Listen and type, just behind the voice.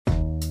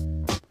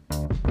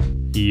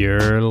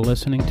You're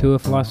listening to A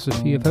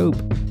Philosophy of Hope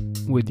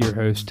with your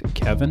host,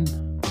 Kevin.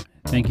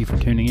 Thank you for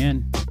tuning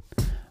in.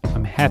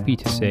 I'm happy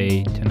to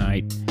say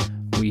tonight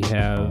we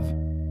have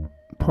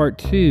part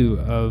 2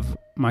 of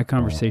my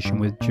conversation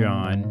with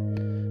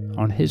John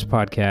on his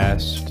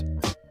podcast,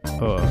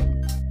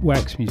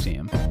 Wax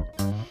Museum.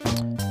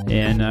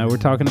 And we're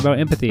talking about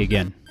empathy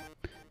again.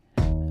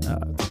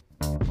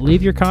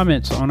 Leave your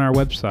comments on our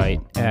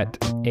website at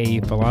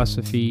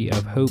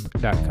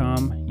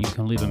aphilosophyofhope.com. You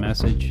can leave a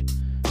message.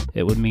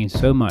 It would mean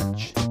so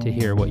much to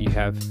hear what you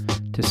have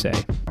to say.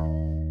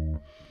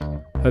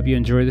 Hope you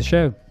enjoy the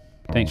show.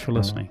 Thanks for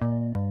listening.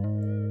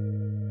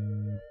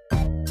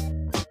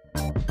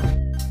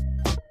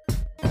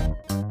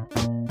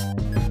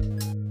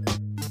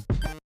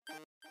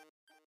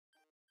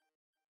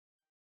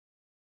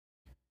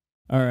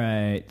 All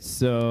right,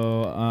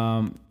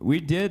 so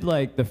we did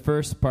like the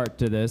first part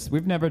to this.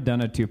 We've never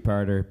done a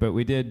two-parter, but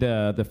we did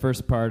the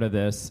first part of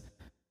this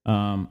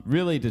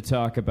really to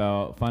talk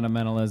about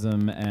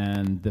fundamentalism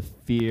and the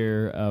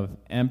fear of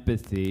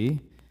empathy.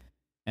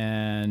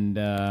 And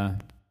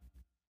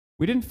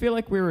we didn't feel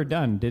like we were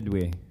done, did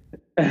we?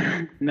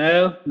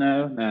 No.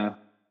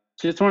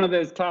 It's just one of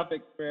those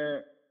topics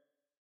where,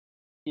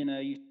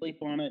 you sleep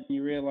on it and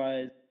you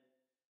realize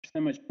there's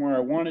so much more I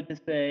wanted to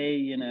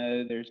say.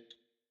 There's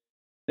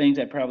things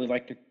I'd probably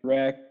like to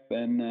correct,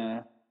 and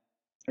I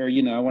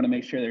want to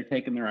make sure they're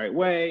taken the right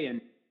way,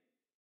 and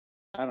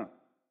I don't.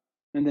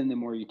 And then the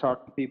more you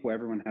talk to people,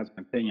 everyone has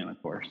an opinion,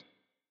 of course.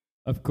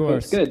 Of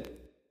course. So it's good.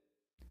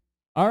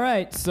 All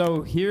right,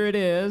 so here it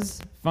is,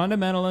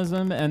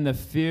 Fundamentalism and the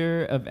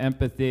Fear of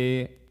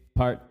Empathy,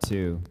 Part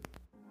 2.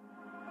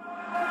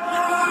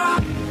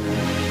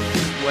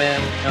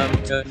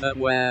 Welcome to the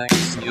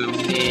Wax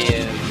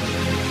Museum.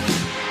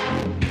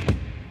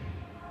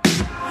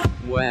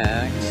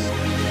 Wax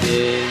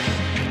is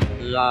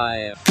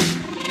live.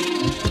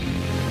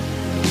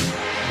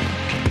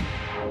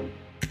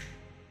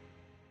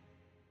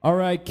 All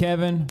right,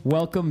 Kevin,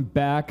 welcome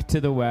back to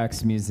the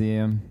Wax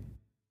Museum.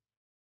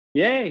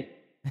 Yay!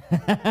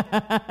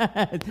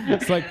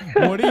 It's like,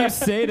 what do you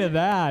say to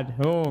that?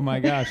 Oh my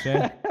gosh,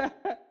 eh?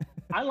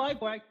 I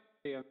like Wax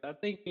Museum. I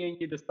think me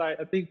and you decide.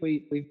 I think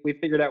we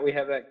figured out we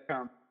have that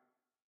in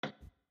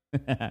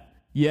common.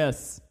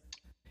 Yes.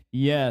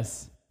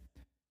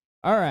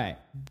 All right.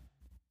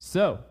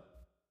 So,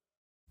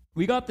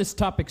 we got this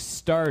topic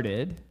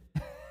started.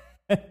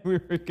 We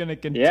were going to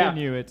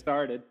continue it.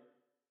 Started.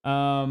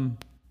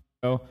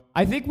 So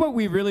I think what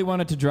we really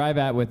wanted to drive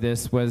at with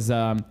this was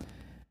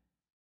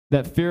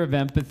that fear of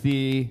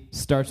empathy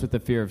starts with the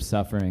fear of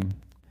suffering.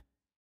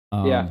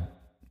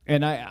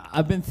 And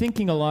I've been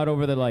thinking a lot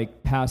over the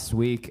past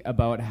week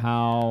about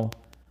how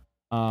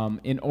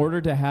in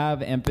order to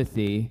have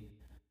empathy,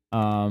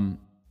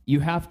 you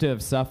have to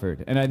have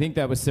suffered. And I think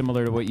that was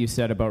similar to what you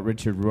said about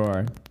Richard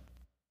Rohr.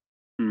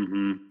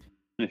 Mm-hmm.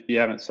 If you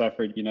haven't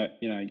suffered, you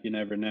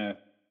never know.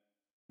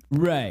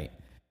 Right.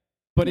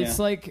 But it's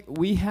like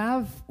we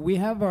have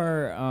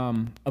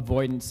our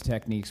avoidance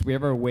techniques. We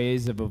have our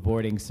ways of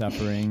avoiding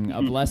suffering,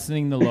 of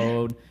lessening the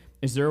load.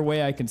 Is there a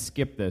way I can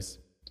skip this?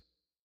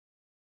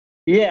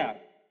 Yeah.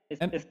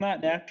 It's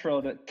not natural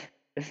I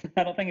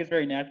don't think it's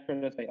very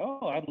natural to say,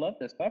 oh, I'd love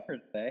to suffer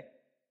today.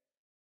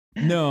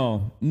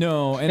 No.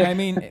 And I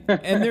mean,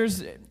 and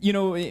there's,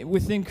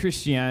 within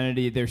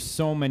Christianity, there's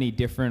so many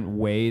different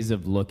ways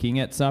of looking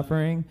at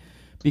suffering,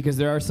 because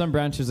there are some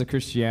branches of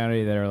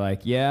Christianity that are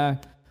like, yeah,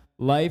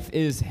 life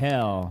is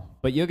hell,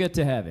 but you'll get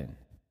to heaven,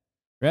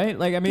 right?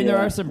 There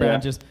are some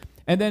branches.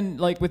 And then,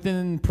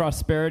 within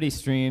prosperity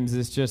streams,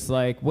 it's just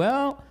like,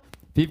 well,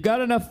 if you've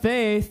got enough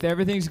faith,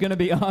 everything's going to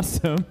be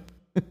awesome.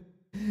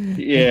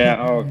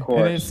 Yeah, of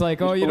course. And it's like,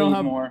 just you don't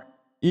have more.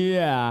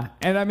 Yeah.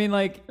 And I mean,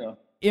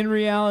 in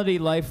reality,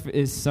 life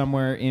is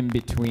somewhere in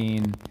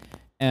between.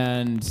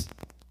 And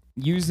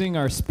using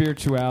our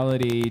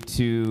spirituality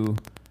to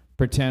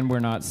pretend we're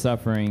not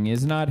suffering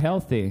is not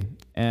healthy.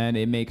 And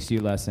it makes you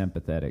less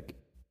empathetic.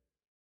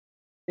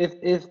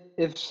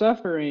 If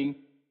suffering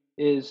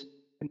is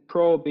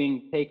control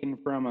being taken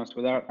from us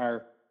without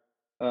our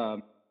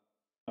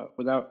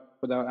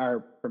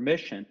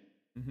permission,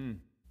 mm-hmm.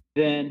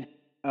 then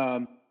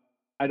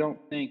I don't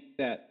think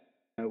that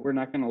we're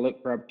not going to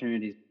look for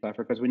opportunities to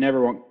suffer, because we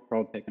never want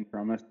control taken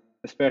from us,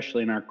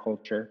 especially in our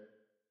culture.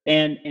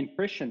 And in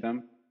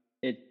Christendom,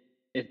 it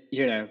to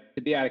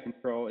be out of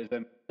control is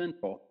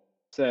sinful.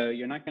 So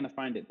you're not going to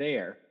find it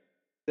there.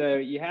 So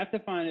you have to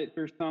find it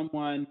through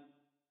someone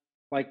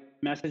like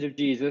Message of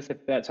Jesus,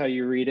 if that's how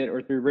you read it,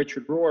 or through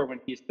Richard Rohr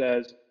when he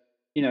says,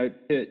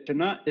 it's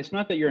not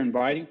that you're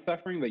inviting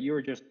suffering, but you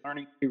are just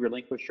learning to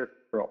relinquish your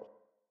control.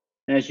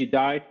 And as you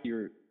die to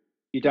your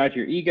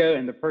ego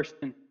and the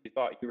person you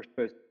thought you were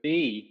supposed to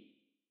be,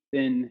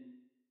 then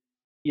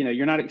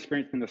you're not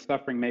experiencing the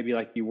suffering maybe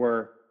like you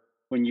were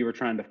when you were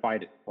trying to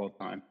fight it the whole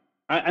time.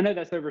 I know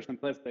that's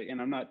oversimplistic, and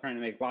I'm not trying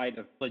to make light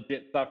of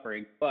legit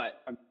suffering,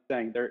 but I'm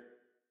saying there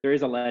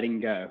is a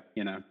letting go,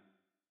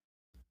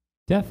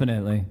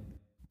 Definitely.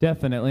 And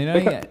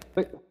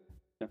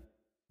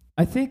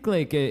I think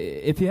like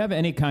if you have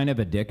any kind of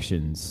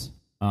addictions,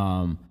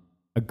 a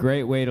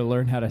great way to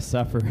learn how to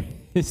suffer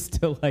is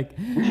to like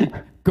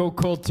go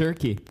cold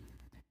turkey.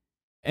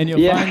 And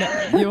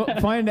you'll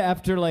find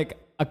after like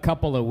a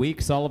couple of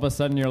weeks, all of a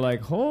sudden you're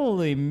like,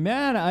 holy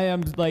man, I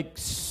am like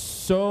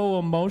so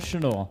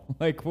emotional.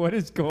 Like, what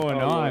is going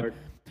on? Lord.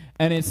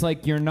 And it's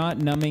like you're not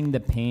numbing the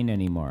pain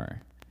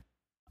anymore.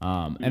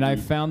 And I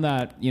found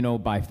that,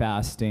 by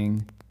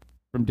fasting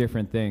from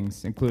different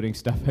things, including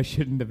stuff I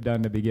shouldn't have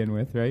done to begin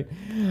with, right?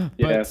 Yeah.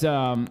 But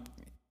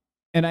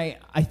and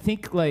I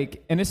think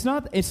like, and it's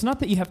not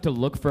that you have to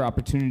look for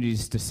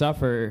opportunities to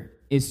suffer.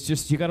 It's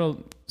just you got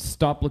to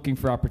stop looking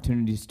for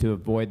opportunities to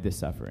avoid the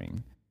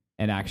suffering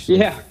and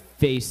actually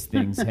face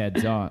things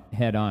head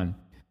on.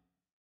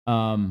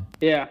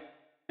 Yeah,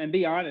 and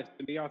be honest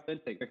and be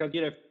authentic, because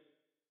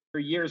for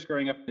years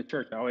growing up in the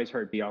church, I always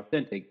heard be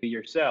authentic, be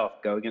yourself,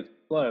 go against the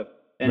flow.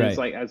 And It's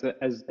like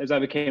as I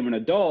became an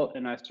adult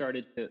and I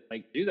started to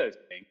like do those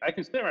things, I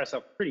consider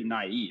myself pretty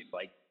naive.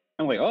 Like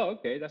I'm like, oh,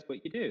 okay, that's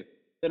what you do.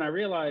 Then I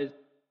realized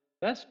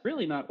that's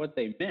really not what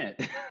they meant.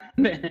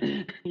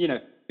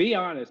 Be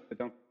honest, but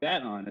don't be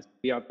that honest.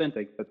 Be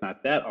authentic, but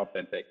not that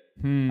authentic.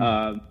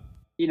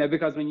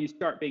 Because when you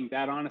start being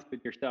that honest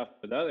with yourself,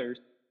 with others,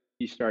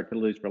 you start to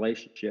lose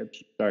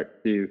relationships. You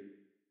start to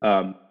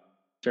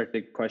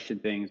question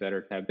things that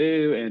are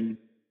taboo, and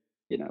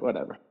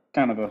whatever.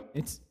 Kind of a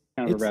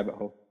rabbit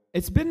hole.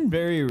 It's been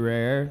very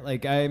rare.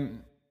 Like I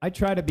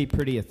try to be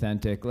pretty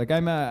authentic. Like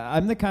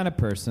I'm the kind of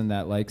person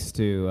that likes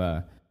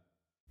to.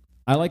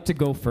 I like to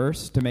go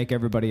first to make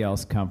everybody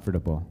else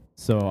comfortable.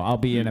 So I'll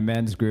be in a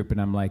men's group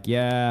and I'm like,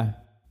 yeah,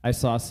 I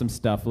saw some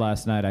stuff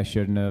last night I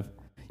shouldn't have.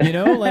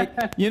 Like,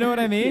 you know what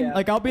I mean? Yeah,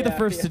 like I'll be the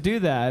first to do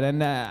that.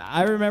 And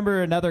I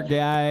remember another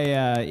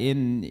guy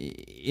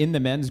in the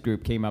men's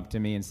group came up to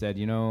me and said,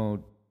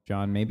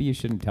 John, maybe you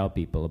shouldn't tell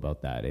people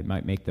about that. It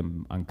might make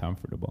them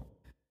uncomfortable.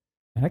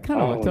 And I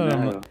kind of looked at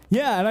him.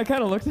 And I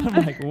kind of looked at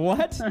him like,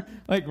 what?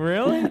 Like,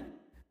 really?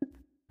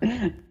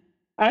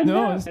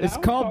 No, it's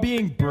called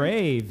being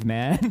brave,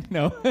 man.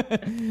 No,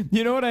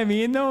 you know what I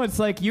mean? Though it's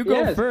like you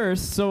go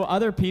first, so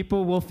other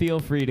people will feel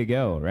free to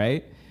go,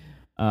 right?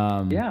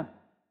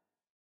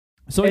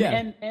 So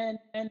and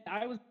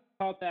I was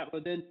taught that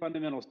within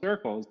fundamental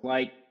circles,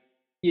 like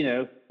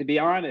to be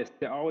honest,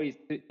 to always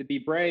to be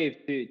brave,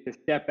 to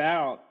step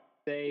out,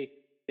 say,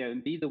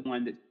 and be the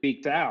one that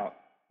speaks out.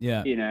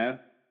 Yeah.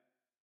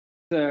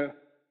 So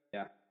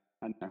I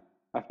know.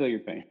 I feel your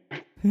pain.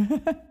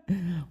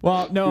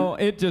 Well, no,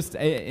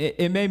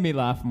 it made me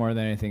laugh more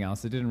than anything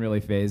else. It didn't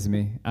really faze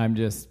me. I'm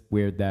just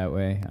weird that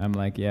way. I'm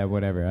like, yeah,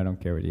 whatever. I don't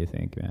care what you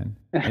think, man.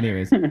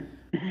 Anyways,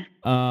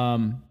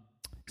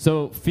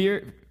 so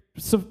fear.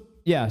 So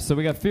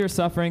we got fear,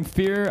 suffering,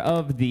 fear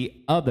of the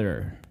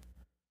other.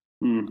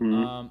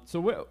 Mm-hmm.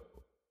 So what?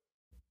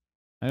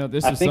 I know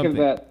this is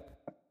something.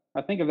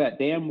 I think of that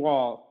damn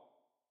wall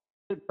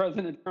that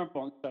President Trump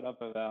won't shut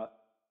up about.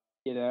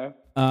 He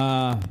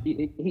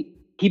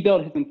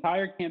built his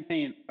entire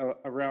campaign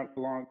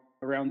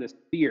around this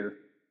fear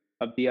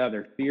of the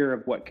other, fear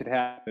of what could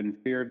happen,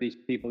 fear of these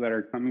people that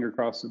are coming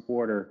across the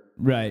border,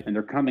 right? And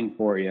they're coming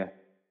for you.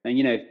 And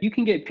if you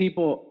can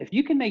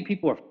make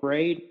people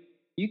afraid,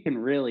 you can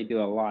really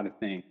do a lot of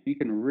things. You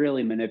can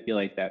really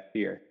manipulate that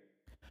fear.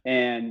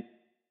 And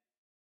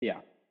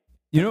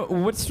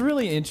what's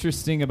really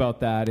interesting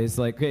about that is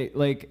like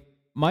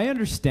my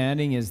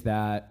understanding is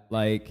that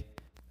like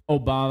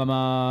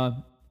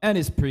Obama and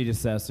his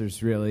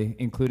predecessors, really,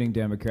 including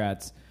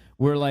Democrats,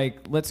 were like,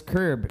 let's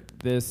curb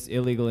this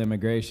illegal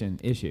immigration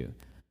issue.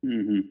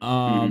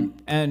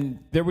 And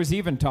there was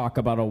even talk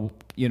about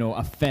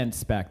a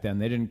fence back then.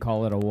 They didn't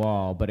call it a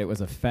wall, but it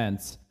was a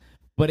fence.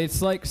 But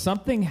it's like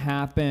something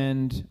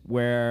happened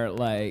where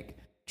like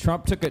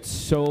Trump took it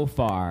so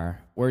far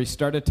where he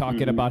started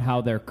talking about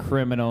how they're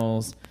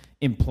criminals,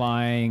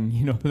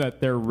 implying, that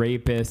they're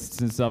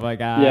rapists and stuff like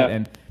that.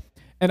 Yeah.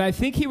 And I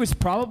think he was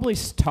probably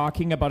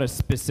talking about a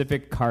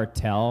specific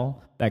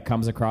cartel that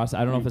comes across. I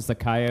don't know if it's the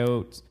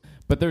Coyotes,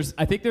 but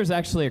I think there's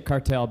actually a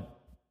cartel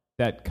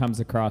that comes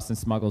across and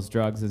smuggles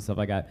drugs and stuff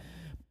like that.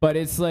 But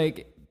it's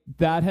like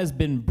that has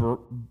been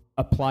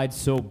applied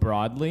so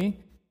broadly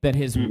that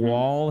his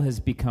wall has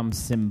become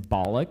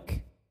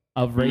symbolic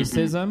of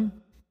racism.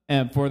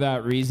 And for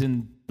that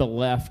reason, the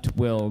left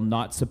will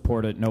not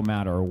support it no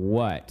matter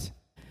what.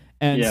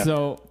 And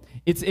so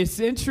it's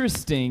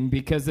interesting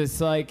because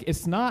it's like,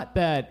 it's not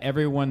that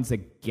everyone's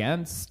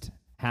against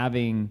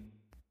having,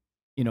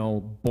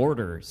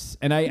 borders.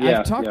 And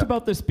I've talked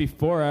about this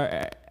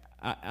before.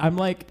 I'm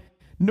like,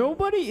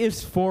 nobody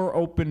is for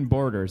open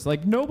borders.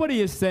 Like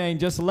nobody is saying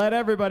just let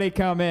everybody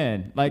come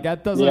in. Like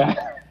that doesn't,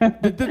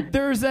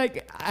 there's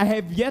like, I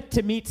have yet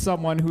to meet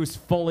someone who's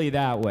fully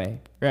that way.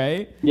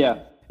 Right. Yeah.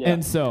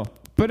 And so,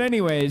 but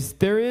anyways,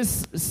 there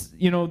is,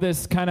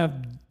 this kind of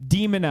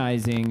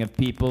demonizing of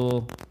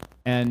people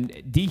and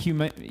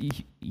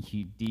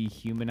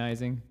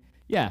dehumanizing.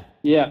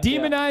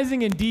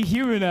 Demonizing and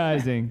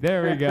dehumanizing.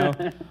 There we go.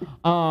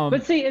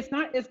 But see, it's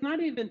not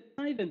even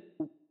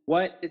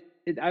what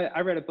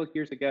I read a book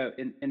years ago,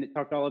 and it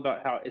talked all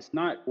about how it's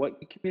not what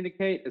you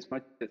communicate as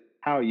much as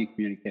how you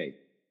communicate.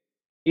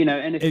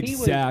 And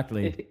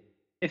Exactly.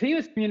 if he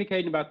was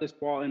communicating about this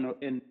wall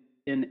in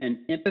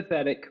an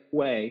empathetic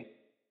way,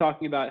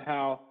 talking about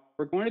how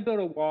we're going to build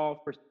a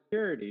wall for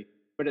security,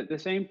 but at the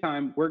same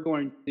time we're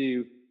going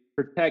to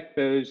protect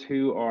those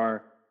who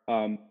are,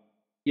 the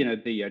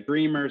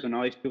dreamers and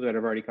all these people that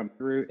have already come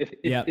through. If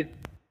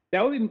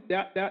that would be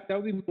that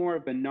would be more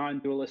of a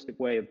non-dualistic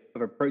way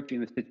of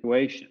approaching the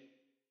situation.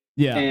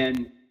 Yeah.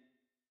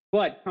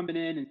 But coming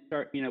in and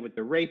start, with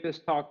the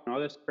rapist talk and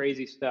all this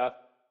crazy stuff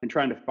and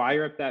trying to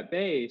fire up that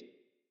base,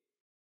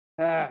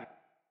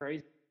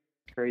 crazy.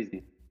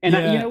 And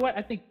you know what?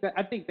 I think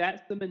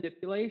that's the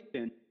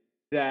manipulation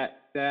that's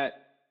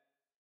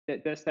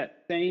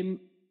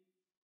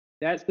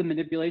the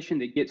manipulation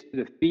that gets to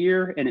the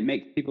fear, and it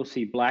makes people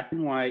see black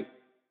and white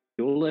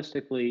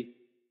dualistically,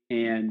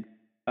 and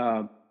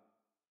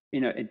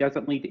it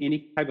doesn't lead to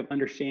any type of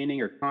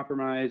understanding or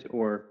compromise,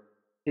 or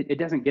it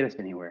doesn't get us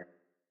anywhere.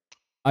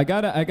 I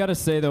gotta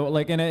say though,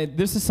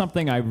 this is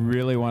something I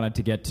really wanted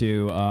to get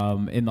to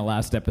in the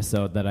last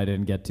episode that I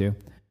didn't get to,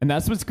 and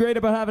that's what's great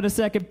about having a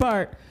second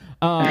part,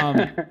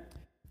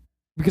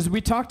 because we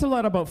talked a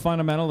lot about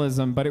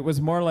fundamentalism, but it was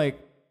more like,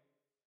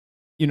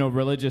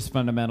 religious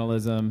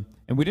fundamentalism,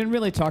 and we didn't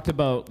really talk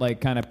about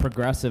kind of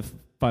progressive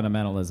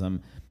fundamentalism,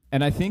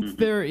 and I think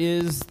there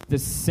is the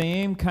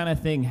same kind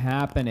of thing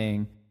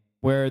happening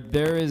where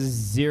there is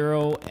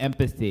zero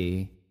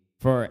empathy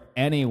for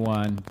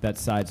anyone that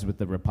sides with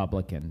the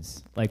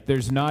Republicans. Like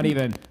there's not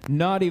even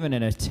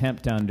an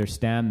attempt to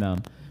understand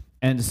them.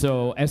 And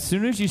so as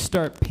soon as you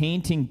start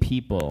painting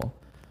people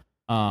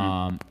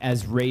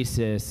as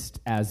racist,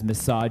 as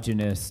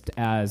misogynist,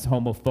 as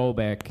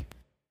homophobic,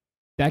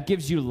 that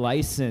gives you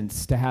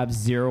license to have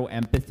zero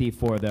empathy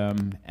for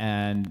them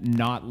and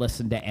not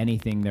listen to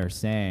anything they're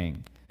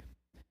saying.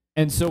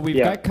 And so we've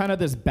got kind of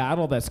this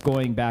battle that's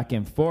going back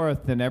and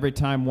forth, and every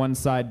time one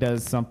side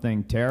does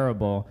something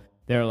terrible,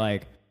 they're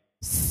like,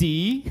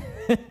 see?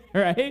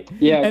 Right?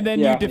 Yeah. And then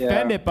you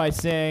defend it by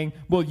saying,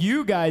 well,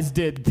 you guys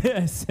did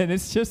this. And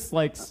it's just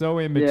so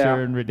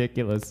immature and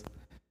ridiculous.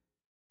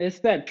 It's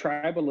that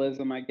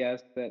tribalism, I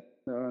guess, that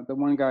the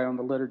one guy on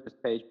the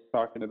liturgist page was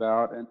talking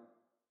about. And,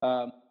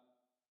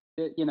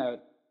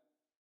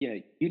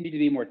 you need to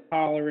be more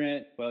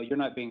tolerant. Well, you're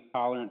not being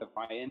tolerant of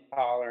my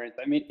intolerance.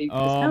 I mean, it's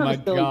kind of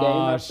a silly game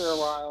after a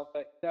while.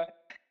 But,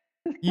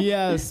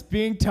 yes,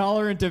 being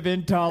tolerant of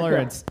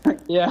intolerance.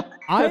 Yeah.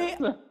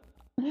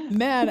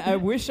 Man, I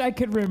wish I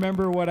could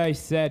remember what I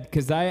said,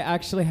 because I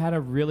actually had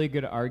a really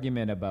good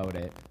argument about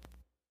it.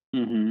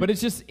 Mm-hmm. But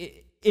it's just,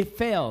 it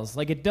fails.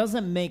 It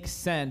doesn't make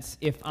sense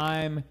if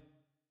I'm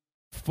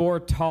for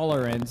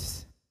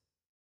tolerance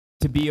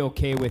to be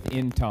okay with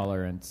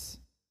intolerance,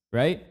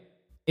 right?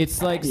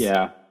 It's like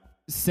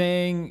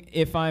saying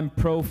if I'm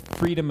pro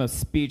freedom of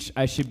speech,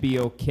 I should be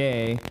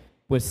okay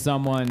with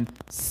someone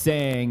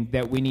saying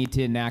that we need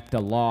to enact a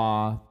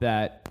law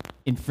that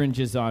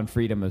infringes on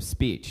freedom of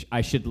speech.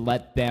 I should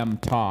let them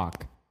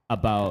talk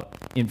about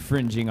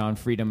infringing on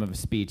freedom of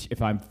speech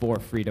if I'm for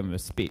freedom of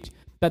speech.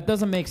 That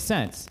doesn't make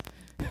sense.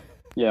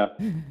 Yeah.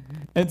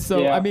 And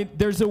so, I mean,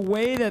 there's a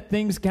way that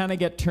things kind of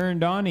get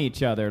turned on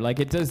each other.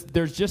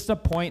 There's just a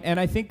point, and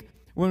I think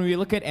when we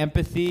look at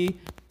empathy,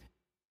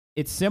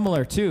 it's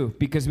similar too,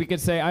 because we could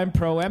say, I'm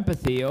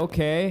pro-empathy.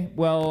 Okay,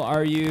 well,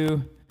 are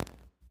you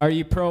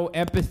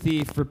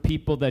pro-empathy for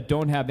people that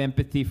don't have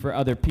empathy for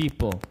other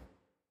people?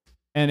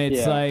 And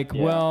it's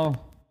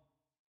well,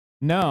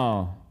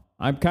 no,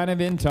 I'm kind of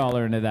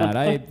intolerant of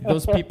that.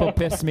 Those people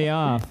piss me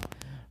off,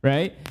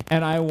 right?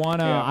 And I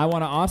want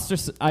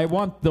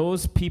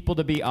those people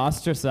to be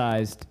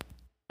ostracized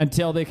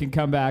until they can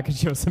come back and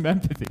show some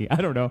empathy. I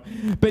don't know,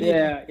 but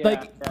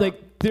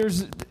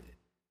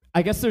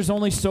I guess there's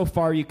only so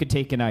far you could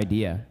take an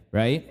idea,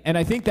 right? And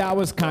I think that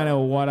was kind of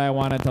what I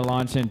wanted to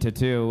launch into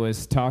too,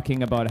 was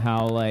talking about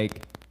how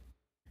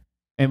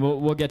and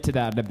we'll get to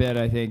that in a bit.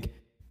 I think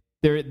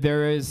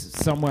there is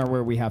somewhere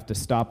where we have to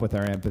stop with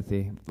our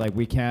empathy.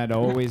 We can't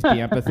always be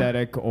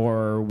empathetic,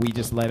 or we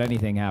just let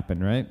anything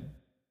happen, right?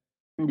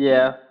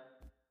 Yeah.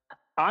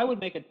 I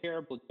would make a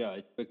terrible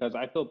judge because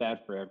I feel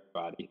bad for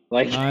everybody.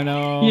 I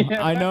know,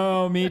 I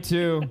know, me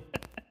too.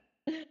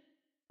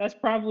 That's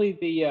probably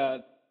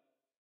the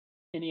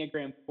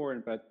Enneagram 4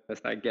 about this,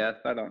 I guess.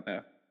 I don't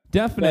know.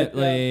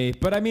 Definitely.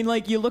 But I mean,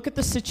 you look at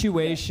the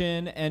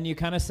situation and you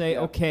kind of say,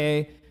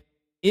 okay,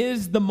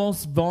 is the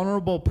most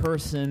vulnerable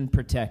person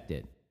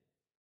protected?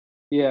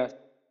 Yes.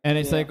 And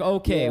it's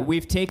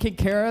we've taken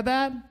care of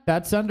that.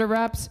 That's under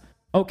wraps.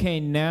 Okay,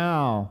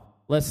 now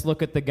let's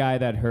look at the guy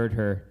that hurt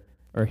her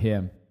or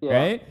him,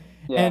 right?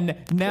 Yeah. And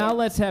now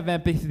let's have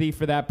empathy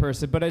for that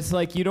person. But it's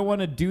you don't want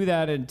to do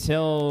that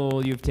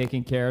until you've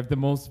taken care of the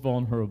most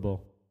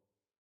vulnerable.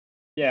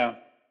 Yeah,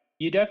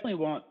 you definitely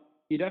want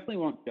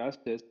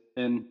justice,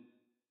 and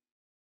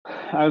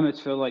I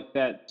almost feel like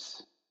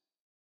that's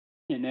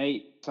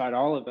innate inside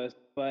all of us.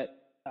 But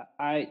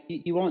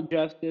you want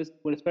justice,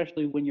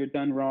 especially when you're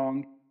done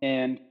wrong,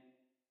 and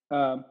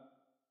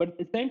but But at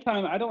the same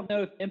time, I don't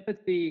know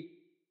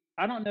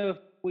if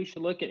we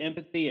should look at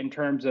empathy in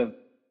terms of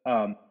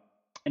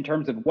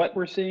what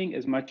we're seeing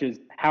as much as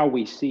how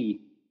we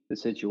see the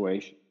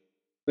situation.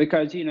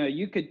 Because,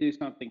 you could do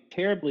something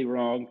terribly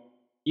wrong.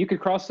 You could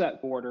cross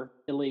that border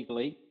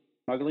illegally,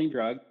 smuggling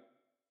drugs,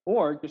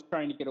 or just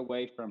trying to get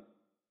away from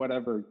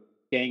whatever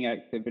gang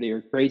activity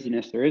or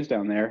craziness there is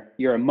down there.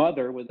 You're a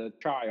mother with a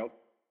child.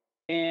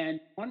 And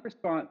one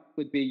response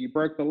would be you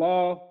broke the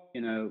law,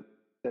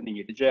 sending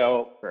you to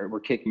jail, or we're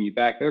kicking you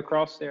back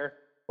across there.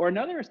 Or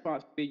another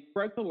response would be you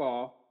broke the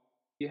law,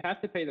 you have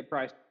to pay the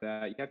price for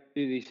that, you have to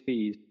do these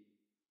fees,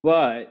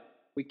 but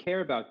we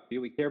care about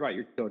you, we care about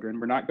your children,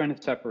 we're not going to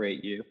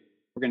separate you,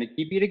 we're going to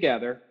keep you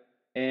together,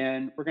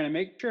 and we're going to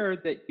make sure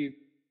that you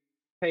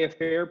pay a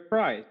fair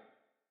price.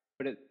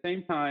 But at the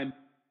same time,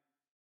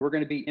 we're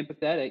going to be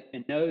empathetic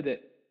and know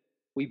that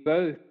we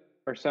both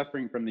are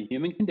suffering from the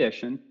human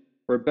condition.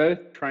 We're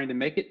both trying to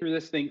make it through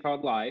this thing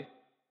called life,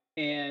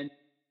 and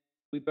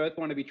we both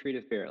want to be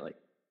treated fairly,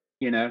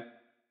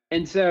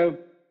 And so,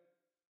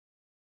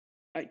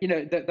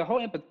 the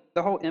whole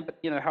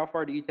empathy, how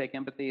far do you take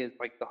empathy is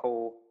like the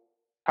whole,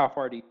 how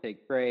far do you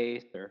take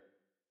grace, or,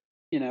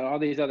 all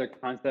these other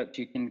concepts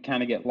you can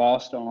kind of get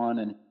lost on,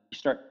 and you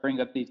start to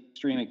bring up these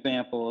extreme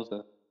examples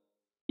of,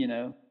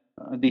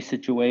 these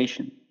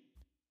situations.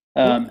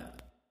 Well,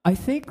 I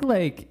think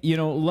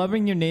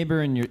loving your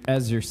neighbor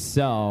as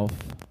yourself,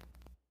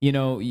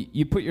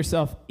 you put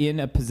yourself in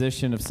a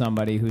position of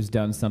somebody who's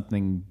done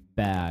something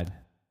bad.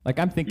 Like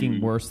I'm thinking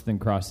worse than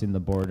crossing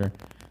the border.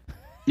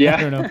 Yeah.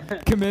 I don't know.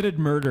 Committed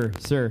murder,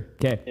 sir.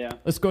 Okay. Yeah.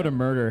 Let's go to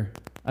murder.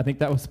 I think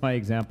that was my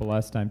example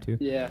last time too.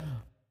 Yeah.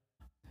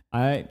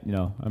 I'm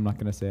not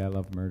going to say I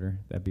love murder.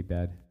 That'd be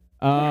bad.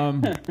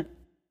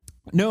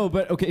 No,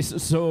 but okay.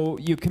 So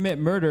you commit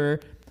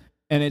murder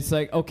and it's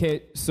like,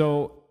 okay,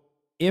 so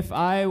if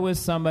I was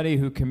somebody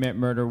who commit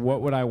murder,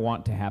 what would I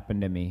want to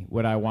happen to me?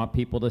 Would I want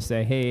people to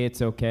say, hey,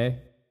 it's okay?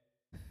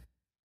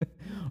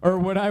 Or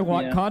would I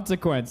want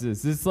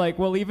consequences? It's like,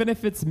 well, even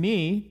if it's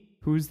me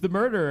who's the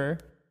murderer,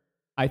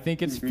 I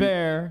think it's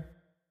fair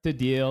to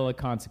deal a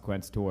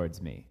consequence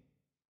towards me.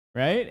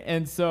 Right?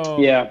 And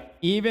so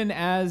even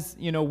as,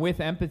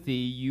 with empathy,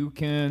 you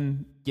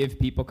can give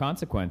people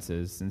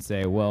consequences and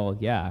say, well,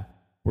 yeah,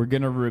 we're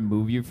going to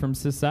remove you from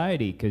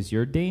society because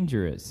you're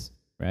dangerous.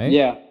 Right?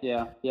 Yeah.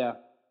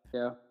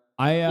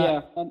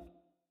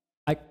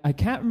 I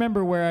can't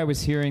remember where I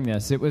was hearing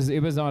this. It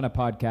was on a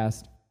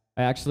podcast.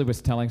 I actually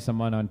was telling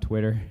someone on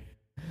Twitter.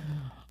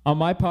 On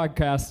my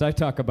podcast, I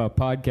talk about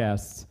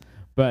podcasts,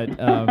 but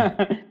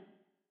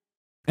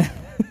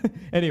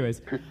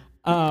anyways,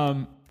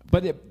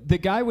 but the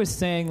guy was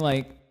saying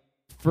like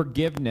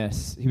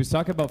forgiveness. He was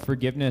talking about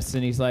forgiveness,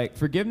 and he's like,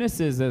 forgiveness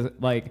is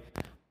like,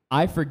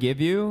 I forgive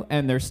you,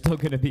 and there's still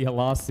going to be a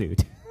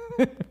lawsuit.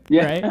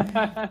 Right?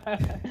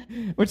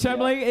 Which I'm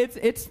like,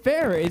 it's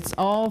fair. It's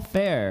all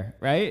fair,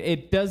 right?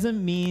 It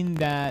doesn't mean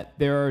that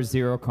there are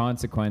zero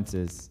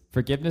consequences.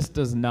 Forgiveness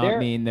does not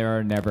mean there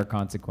are never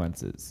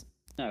consequences.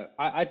 No,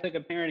 I took a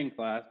parenting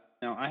class.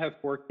 Now, I have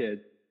 4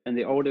 kids, and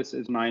the oldest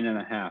is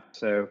 9.5.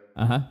 So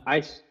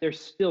there's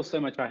still so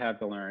much I have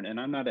to learn, and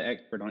I'm not an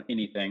expert on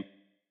anything.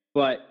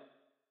 But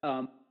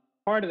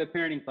part of the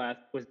parenting class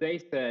was they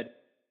said,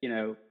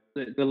 the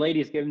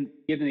lady's given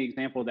the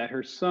example that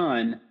her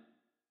son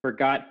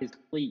forgot his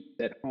cleats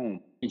at home.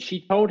 And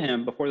she told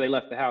him before they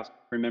left the house,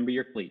 remember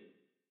your cleats.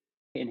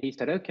 And he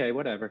said, okay,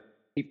 whatever.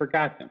 He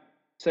forgot them.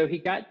 So he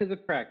got to the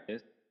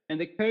practice, and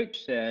the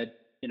coach said,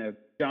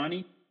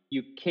 Johnny,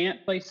 you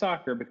can't play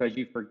soccer because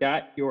you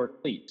forgot your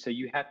cleats. So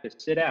you have to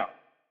sit out.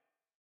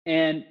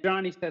 And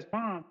Johnny says,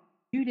 Mom,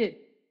 you did,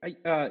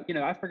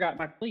 I forgot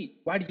my cleats.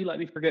 Why did you let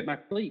me forget my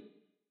cleats?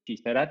 She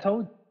said, I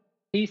told you.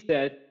 He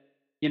said,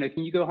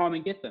 can you go home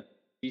and get them?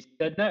 She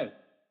said, no.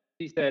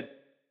 She said,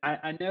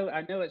 I know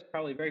it's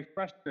probably very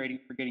frustrating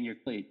forgetting your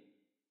cleats.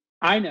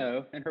 I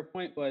know, and her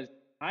point was,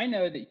 I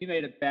know that you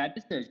made a bad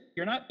decision.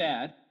 You're not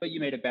bad, but you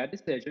made a bad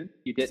decision.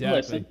 You didn't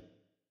listen.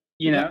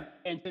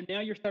 And so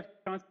now you're suffering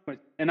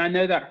consequences. And I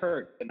know that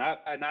hurts. And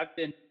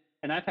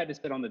I've had to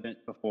sit on the bench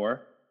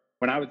before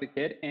when I was a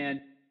kid.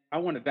 And I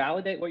want to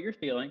validate what you're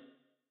feeling,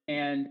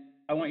 and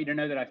I want you to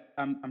know that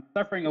I'm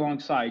suffering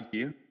alongside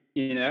you.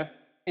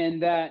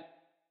 And that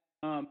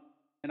and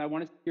I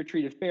want to you're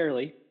treated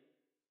fairly.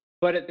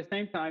 But at the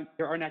same time,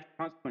 there are natural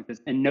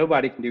consequences, and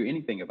nobody can do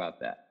anything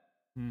about that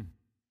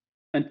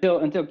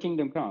until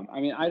kingdom come. I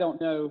mean, I don't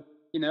know,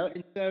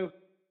 and so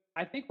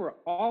I think we're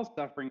all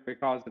suffering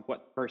because of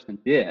what the person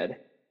did.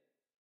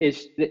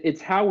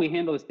 It's how we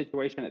handle the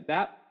situation at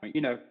that point.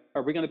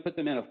 Are we going to put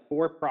them in a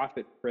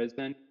for-profit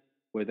prison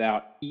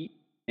without heat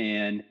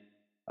and,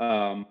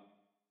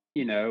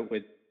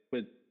 with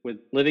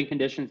living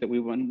conditions that we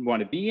wouldn't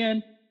want to be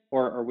in,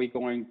 or are we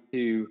going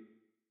to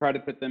try to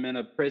put them in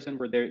a prison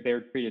where they're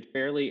treated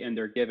fairly and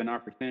they're given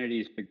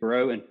opportunities to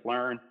grow and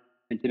learn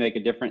and to make a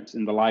difference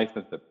in the life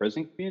of the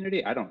prison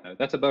community? I don't know.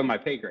 That's above my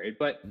pay grade.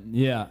 But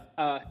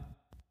but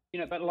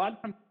a lot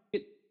of times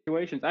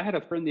situations. I had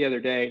a friend the other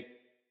day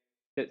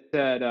that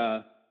said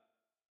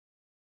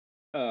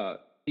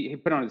he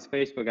put on his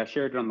Facebook. I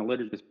shared it on the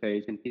liturgist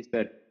page, and he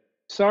said,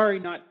 "Sorry,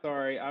 not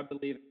sorry. I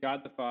believe in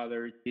God the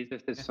Father,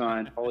 Jesus His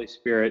Son, Holy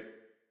Spirit.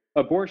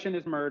 Abortion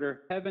is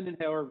murder. Heaven and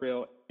hell are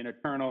real and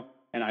eternal,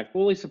 and I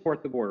fully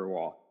support the border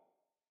wall."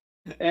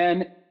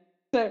 And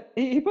so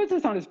he puts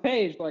this on his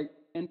page, like,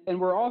 and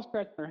we're all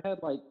scratching our head,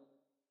 like,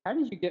 how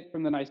did you get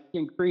from the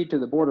Nicene Creed to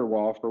the border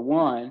wall, for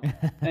one,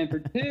 and for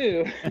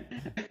two,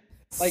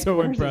 like, so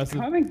where's impressive.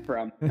 this coming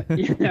from?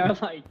 You know,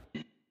 like,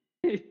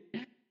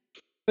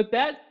 but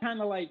that's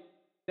kind of like,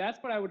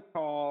 that's what I would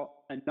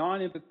call a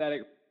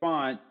non-empathetic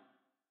response.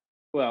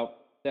 Well,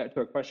 that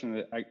to a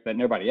question that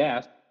nobody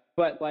asked,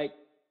 but like,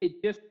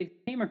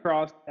 it came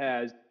across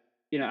as,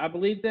 I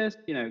believe this,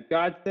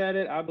 God said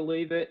it, I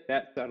believe it,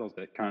 that settles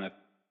it, kind of.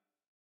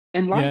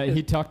 And yeah,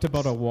 he talked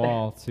about a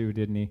wall too,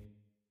 didn't he?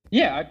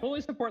 Yeah, I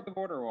fully support the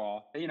border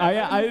wall.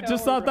 I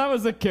just thought that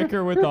was a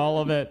kicker with all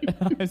of it.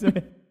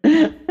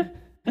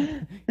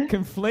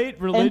 Conflate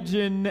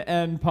religion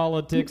and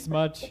politics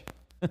much.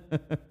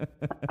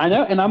 I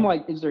know, and I'm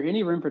like, is there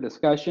any room for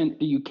discussion?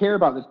 Do you care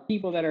about the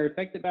people that are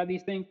affected by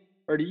these things,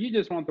 or do you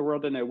just want the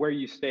world to know where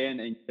you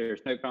stand and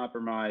there's no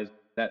compromise?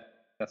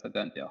 That's a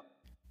done deal.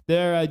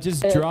 There, I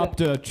just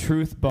dropped a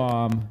truth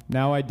bomb.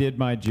 Now I did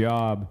my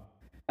job.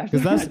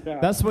 Because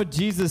that's what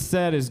Jesus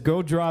said, is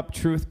go drop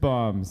truth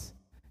bombs.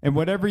 And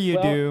whatever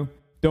you do,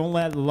 don't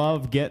let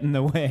love get in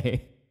the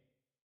way.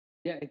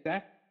 Yeah,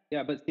 exactly.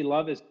 Yeah, but see,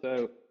 love is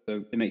so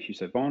it makes you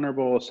so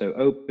vulnerable, so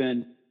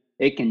open.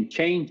 It can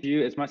change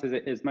you as much as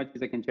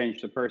it can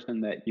change the person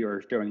that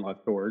you're showing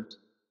love towards.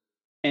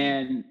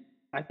 And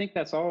I think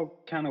that's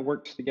all kind of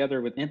works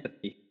together with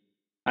empathy.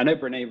 I know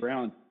Brene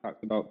Brown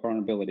talks about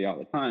vulnerability all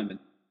the time,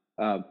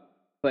 but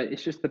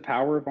it's just the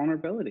power of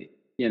vulnerability,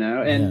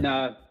 and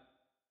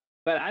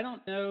but I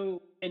don't know,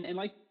 and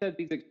like you said,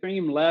 these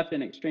extreme left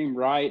and extreme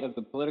right of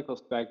the political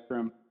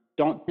spectrum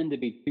don't tend to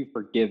be too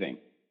forgiving.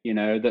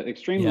 The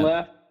extreme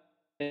left,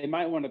 they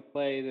might want to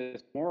play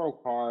this moral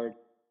card,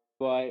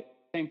 but at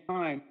the same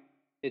time,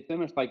 it's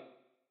almost like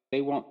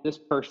they want this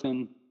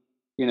person,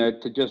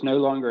 to just no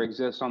longer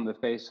exist on the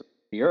face of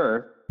the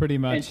earth. Pretty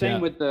much. And same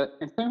with the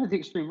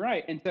extreme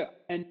right.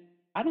 And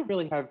I don't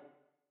really have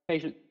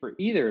patience for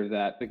either of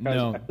that,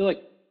 because I feel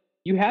like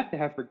you have to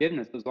have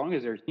forgiveness as long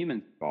as there's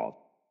humans involved.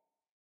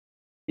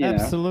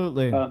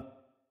 Absolutely.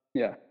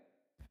 Yeah.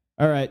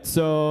 All right.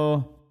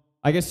 So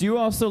I guess you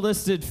also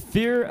listed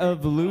fear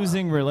of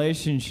losing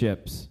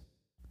relationships.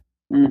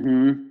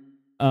 Mm-hmm.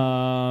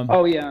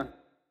 Oh yeah.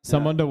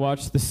 Someone to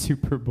watch the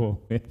Super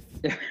Bowl with.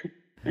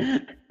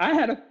 I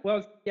had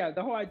the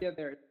whole idea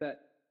there is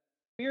that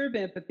fear of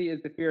empathy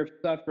is the fear of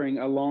suffering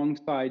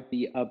alongside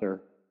the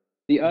other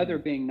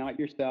being not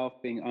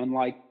yourself, being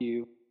unlike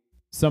you.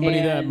 Somebody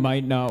that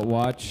might not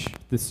watch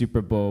the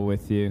Super Bowl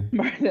with you.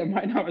 That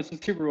might not watch the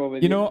Super Bowl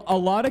with you. A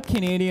lot of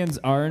Canadians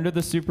are into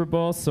the Super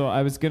Bowl, so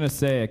I was going to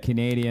say a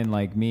Canadian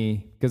like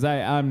me, because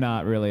I'm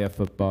not really a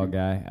football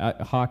guy.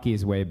 Hockey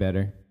is way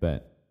better,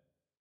 but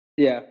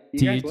yeah,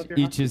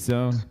 each his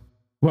own.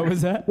 What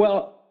was that?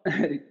 Well,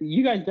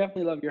 you guys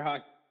definitely love your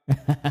hockey.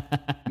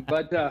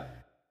 But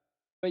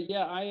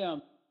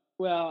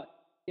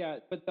yeah,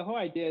 but the whole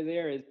idea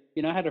there is,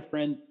 I had a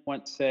friend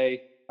once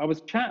say, I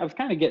was kind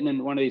of getting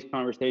in one of these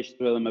conversations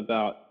with him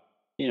about,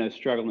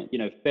 struggling,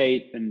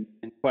 faith and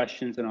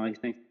questions and all these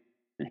things.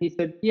 And he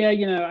said, yeah,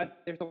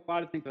 there's a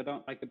lot of things I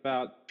don't like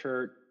about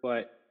church,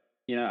 but,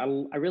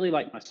 I really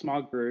like my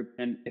small group.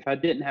 And if I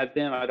didn't have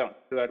them, I don't know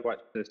who I'd watch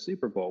the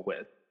Super Bowl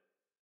with.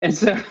 And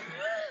so,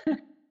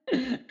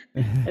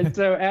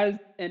 as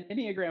an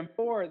Enneagram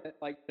 4 that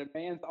like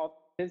demands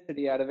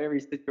authenticity out of every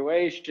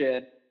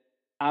situation,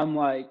 I'm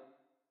like,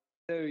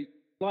 so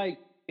like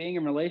being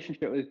in a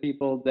relationship with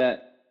people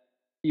that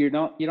you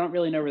don't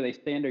really know where they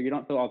stand, or you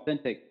don't feel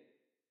authentic,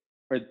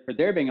 or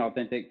they're being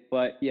authentic,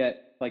 but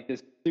yet like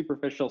this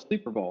superficial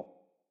Super Bowl,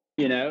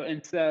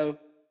 and so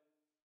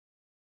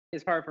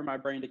it's hard for my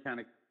brain to kind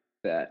of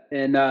that.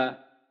 And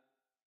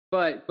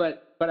but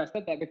I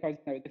said that because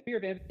the fear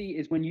of empathy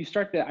is when you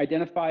start to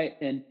identify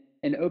and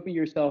open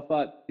yourself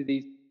up to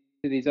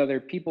these other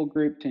people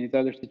groups and these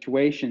other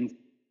situations,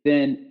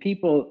 then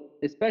people,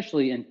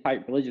 especially in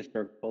tight religious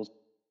circles,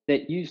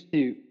 that used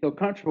to feel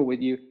comfortable with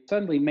you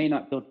suddenly may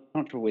not feel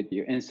comfortable with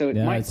you, and so it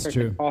might start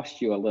to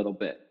cost you a little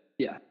bit.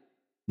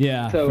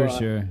 Yeah, so, for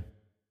sure.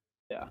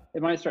 Yeah,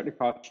 it might start to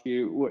cost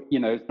you,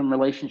 some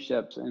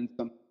relationships and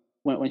some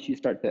once you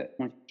start to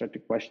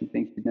question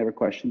things you've never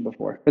questioned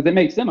before, because it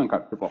makes them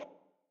uncomfortable.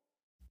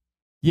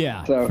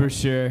 Yeah, so, for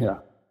sure. Yeah,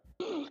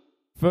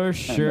 for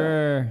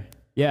sure.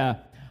 Yeah,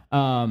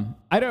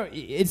 I don't.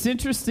 It's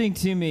interesting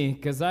to me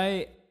because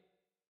I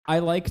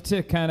like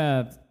to kind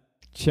of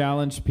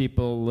challenge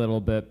people a little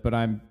bit, but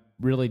I'm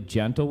really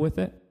gentle with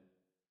it.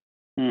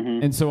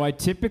 Mm-hmm. And so I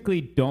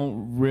typically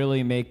don't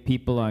really make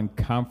people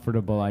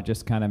uncomfortable. I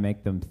just kind of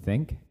make them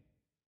think.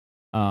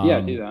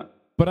 Do that.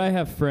 But I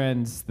have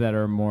friends that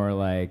are more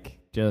like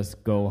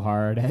just go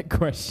hard at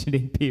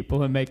questioning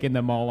people and making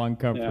them all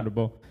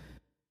uncomfortable.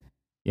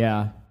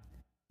 Yeah.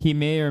 He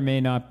may or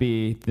may not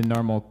be the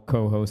normal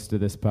co-host of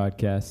this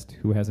podcast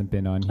who hasn't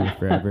been on here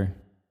forever.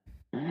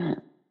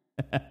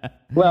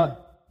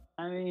 Well,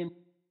 I mean,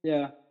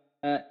 yeah.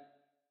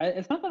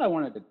 It's not that I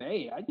want to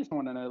debate. I just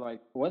want to know,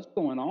 like, what's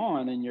going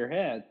on in your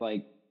head.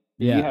 Like,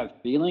 do you Yeah, have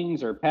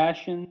feelings or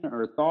passion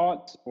or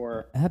thoughts,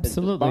 or does this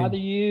absolutely. bother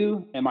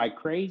you? Am I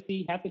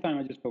crazy? Half the time,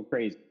 I just go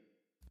crazy.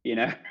 You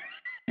know.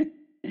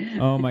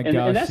 Oh my and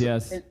gosh, that's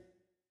yes.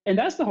 and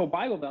that's the whole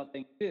Bible Belt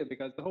thing too,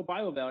 because the whole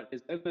Bible Belt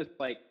is almost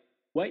like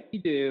what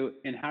you do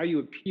and how you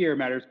appear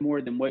matters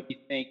more than what you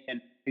think and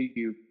who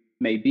you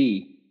may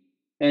be.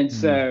 And Hmm.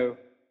 so,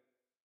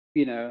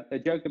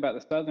 the joke about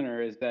the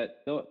Southerner is that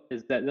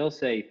they'll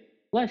say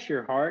 "bless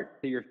your heart"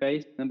 to your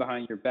face, and then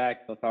behind your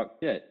back they'll talk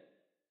shit.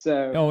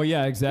 So, Oh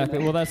yeah, you exactly.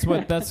 know, Well, that's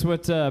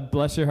what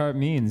bless your heart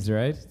means,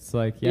 right? It's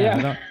like,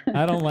 yeah,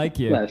 yeah, I don't like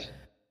you. bless,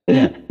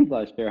 Yeah.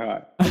 bless your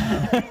heart.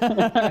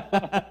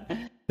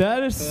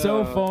 That is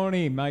so uh,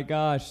 phony. My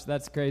gosh,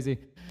 that's crazy.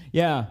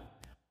 Yeah.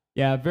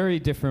 Yeah, very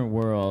different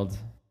world.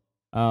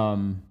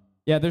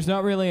 Yeah, there's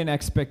not really an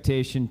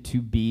expectation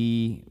to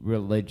be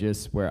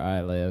religious where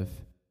I live.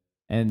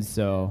 And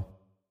so,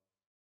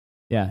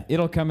 yeah,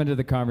 it'll come into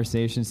the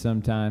conversation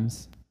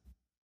sometimes.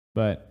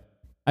 But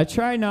I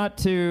try not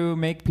to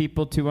make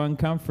people too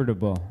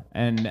uncomfortable.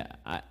 And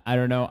I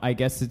don't know, I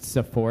guess it's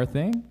a four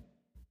thing.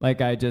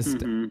 Like I just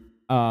mhm.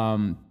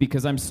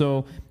 because I'm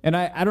so, and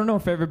I don't know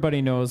if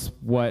everybody knows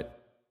what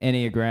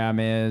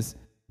Enneagram is,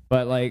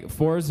 but like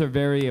fours are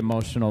very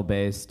emotional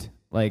based.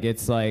 Like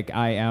it's like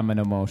I am an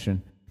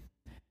emotion.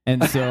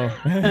 And so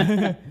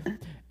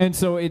and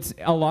so it's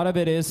a lot of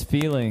it is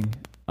feeling.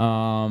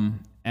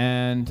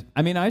 And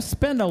I mean I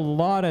spend a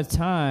lot of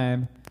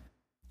time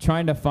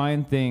trying to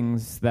find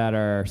things that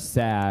are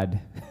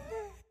sad.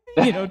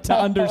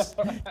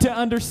 To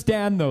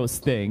understand those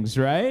things,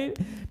 right?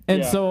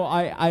 And Yeah. so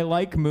I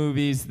like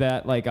movies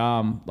that like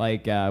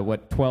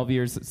what 12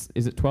 years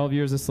is it 12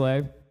 Years a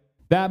Slave?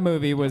 That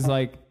movie was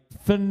like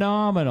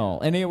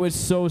phenomenal and it was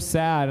so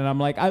sad and I'm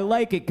like I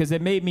like it cuz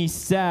it made me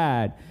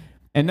sad.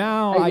 And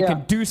now I Yeah.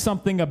 can do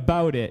something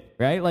about it,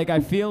 right? Like I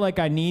feel like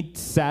I need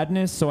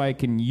sadness so I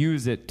can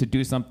use it to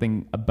do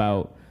something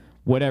about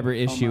whatever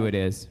issue it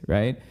is,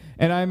 right?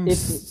 And I'm If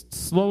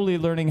slowly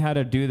learning how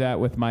to do that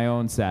with my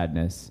own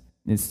sadness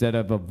instead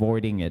of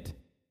avoiding it.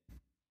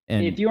 if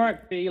And you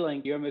aren't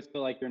feeling, you almost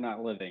feel like you're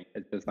not living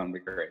to some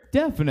degree.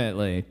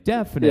 definitely, Yeah,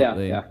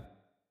 definitely. yeah.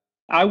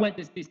 I went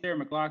to see Sarah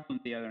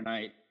McLachlan the other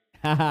night.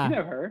 You Haha.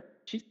 know her.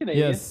 She's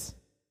Canadian. Yes.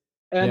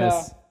 And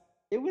Yes.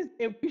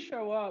 if we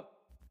show up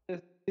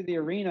to the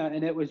arena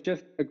and it was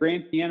just a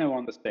grand piano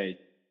on the stage.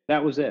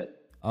 That was it.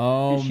 And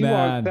Oh she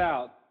walked man.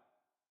 out.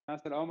 I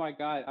said, "Oh my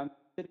God!" I'm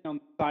sitting on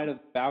the side of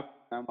the balcony.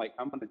 I'm like,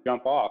 I'm going to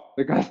jump off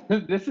because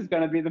this is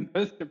going to be the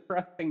most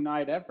depressing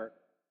night ever.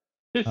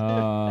 It's just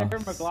Uh,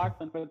 Sarah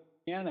McLachlan with the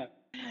piano,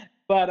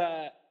 but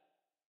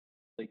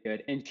really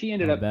good. And she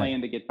ended I'll up bet.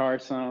 playing the guitar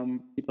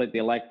some. She played the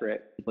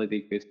electric. She played the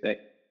acoustic.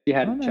 She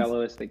had Oh, a nice.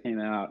 celloist that came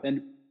out,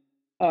 and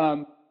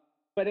um,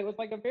 but it was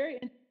like a very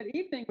intimate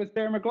evening with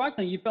Sarah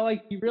McLachlan. You felt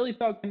like you really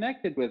felt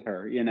connected with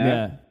her,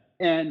 Yeah.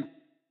 and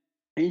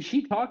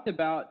she talked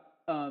about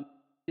and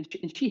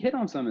she hit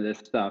on some of this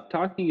stuff,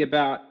 talking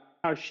about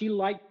how she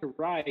liked to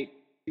write.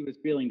 She was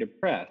feeling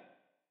depressed,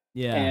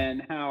 Yeah.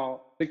 and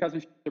how because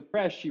when she was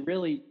depressed, she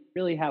really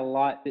had a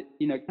lot that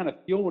kind of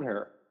fueled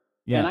her.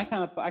 And Yeah. I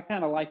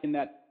kind of liken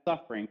that to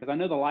suffering because I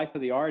know the life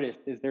of the artist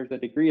is there's a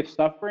degree of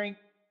suffering,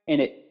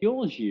 and it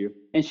fuels you.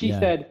 And she Yeah.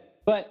 said,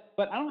 but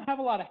I don't have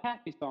a lot of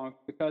happy songs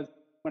because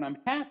when I'm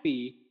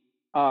happy,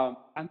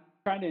 I'm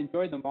trying to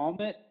enjoy the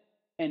moment,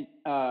 and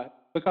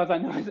because I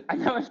know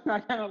it's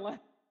not gonna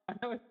last. I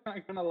know it's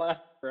not gonna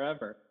last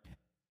forever.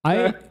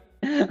 So,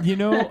 I you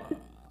know,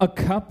 a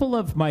couple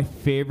of my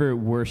favorite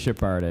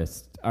worship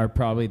artists are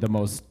probably the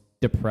most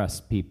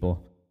depressed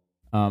people.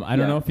 I don't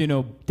yeah. know if you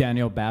know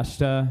Daniel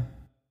Bashta.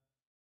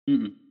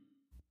 Mm-mm.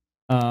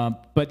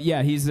 But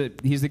yeah, he's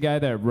the guy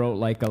that wrote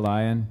Like a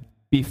Lion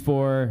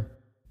before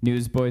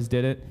Newsboys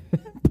did it.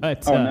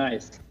 but Oh,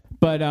 nice.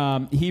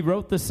 he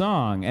wrote the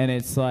song, and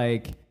it's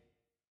like,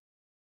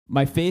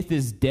 my faith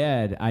is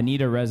dead. I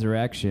need a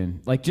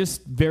resurrection. Like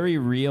just very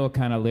real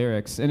kind of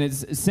lyrics. And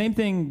it's the same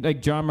thing.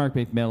 Like John Mark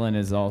McMillan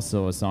is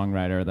also a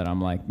songwriter that I'm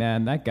like,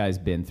 man, that guy's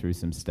been through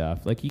some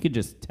stuff. Like you could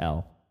just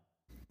tell.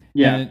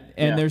 Yeah. And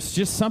Yeah. there's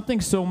just something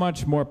so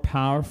much more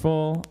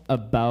powerful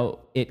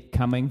about it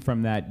coming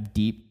from that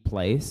deep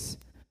place,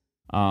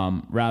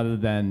 rather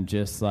than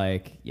just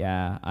like,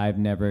 yeah, I've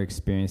never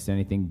experienced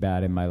anything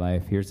bad in my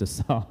life. Here's a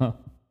song.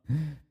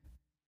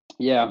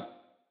 Yeah.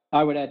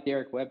 I would add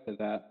Derek Webb to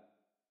that.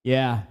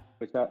 Yeah.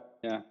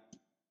 Yeah.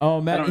 Oh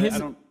I man, don't. I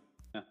don't.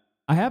 Yeah.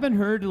 I haven't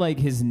heard like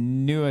his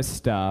newest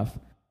stuff,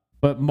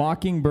 but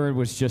Mockingbird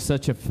was just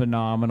such a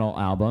phenomenal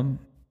album.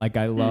 Like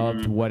I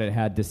loved what it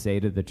had to say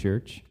to the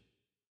church.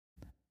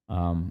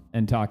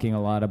 And talking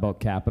a lot about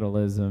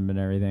capitalism and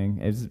everything.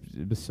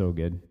 It was so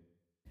good.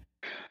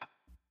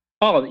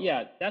 Oh,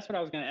 yeah. That's what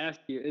I was going to ask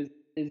you. Is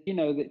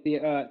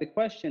the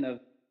question of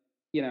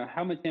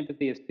how much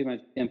empathy is too much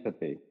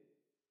empathy,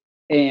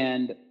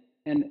 and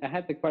I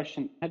had the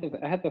question. I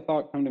had the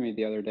thought come to me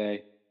the other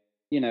day.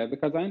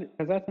 Because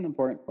that's an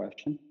important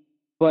question.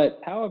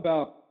 But how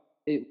about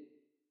it?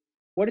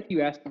 What if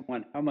you ask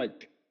someone how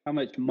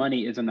much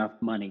money is enough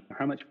money, or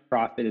how much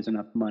profit is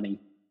enough money,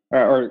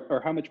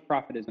 or how much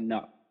profit is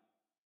enough?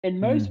 And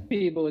most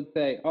people would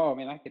say, "Oh,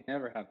 man, I could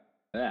never have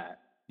that."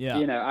 Yeah.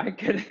 You know, I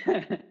could,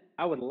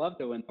 I would love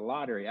to win the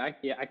lottery. I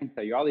can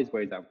tell you all these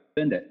ways I would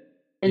spend it.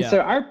 And so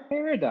Yeah.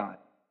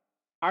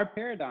 our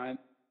paradigm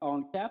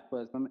on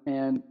capitalism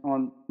and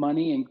on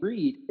money and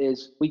greed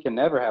is we can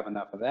never have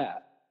enough of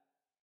that.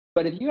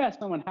 But if you ask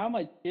someone how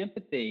much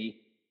empathy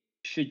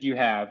should you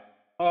have,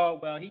 oh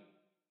well, he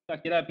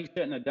sucked it up. He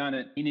shouldn't have done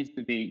it. He needs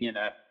to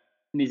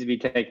be,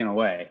 taken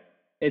away.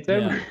 It's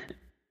over. Yeah.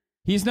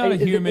 He's not a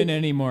human it,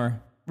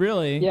 anymore.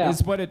 Really, Yeah.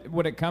 is what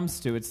it comes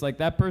to. It's like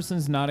that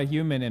person's not a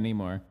human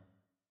anymore.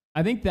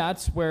 I think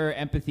that's where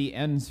empathy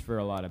ends for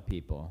a lot of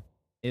people.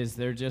 Is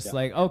they're just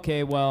like,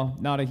 okay, well,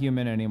 not a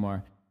human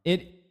anymore.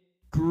 It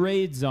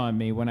grades on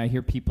me when I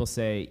hear people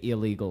say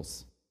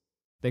illegals.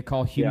 They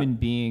call human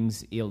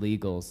beings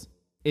illegals.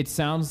 It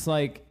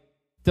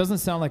doesn't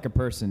sound like a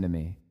person to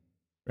me,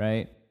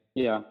 right?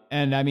 Yeah.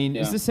 And I mean,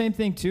 it's the same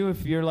thing too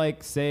if you're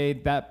like, say,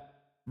 that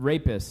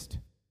rapist.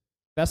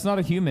 That's not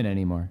a human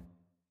anymore.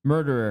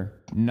 Murderer,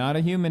 not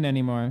a human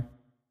anymore,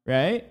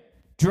 right?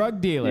 Drug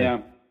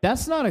dealer,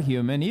 that's not a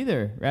human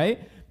either,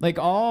 right? Like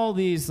all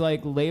these like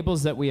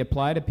labels that we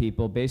apply to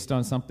people based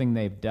on something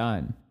they've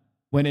done,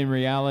 when in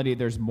reality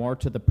there's more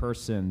to the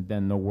person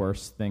than the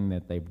worst thing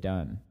that they've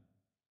done.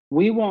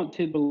 We want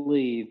to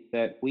believe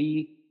that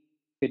we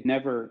could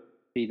never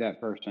be that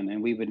person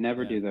and we would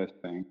never do those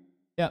things.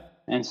 Yeah.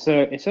 And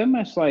so it's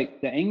almost like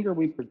the anger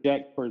we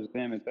project towards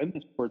them is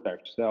almost towards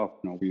ourselves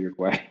in a weird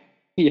way,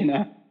 you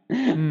know?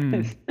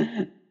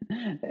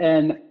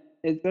 And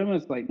it's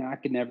almost like, no, I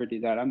could never do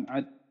that.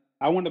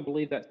 I want to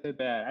believe that so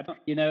bad. I don't,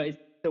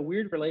 it's a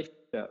weird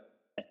relationship.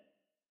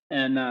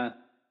 And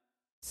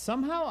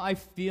somehow I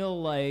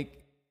feel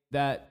like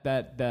that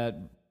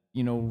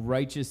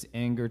righteous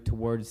anger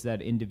towards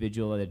that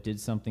individual that did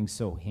something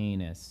so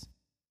heinous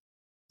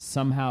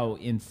somehow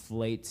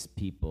inflates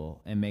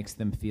people and makes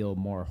them feel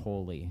more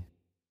holy.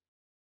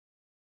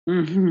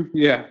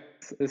 Yeah.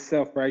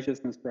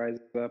 Self-righteousness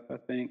rises up, I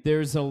think.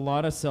 There's a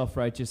lot of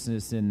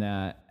self-righteousness in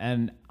that.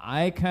 And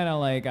I kind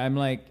of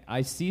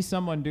I see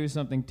someone do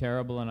something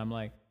terrible and I'm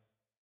like,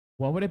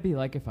 what would it be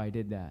like if I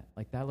did that?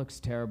 Like, that looks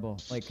terrible.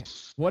 Like,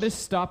 what is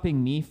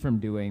stopping me from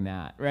doing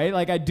that? Right?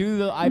 Like,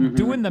 I'm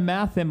doing the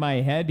math in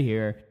my head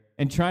here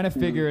and trying to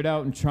figure it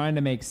out and trying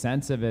to make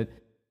sense of it.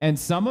 And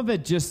some of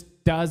it just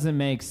doesn't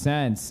make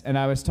sense. And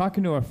I was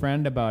talking to a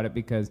friend about it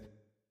because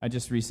I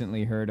just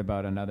recently heard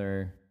about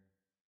another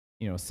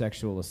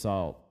sexual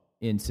assault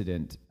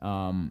incident.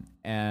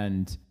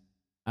 And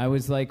I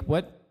was like,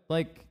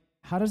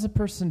 how does a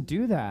person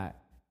do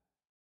that?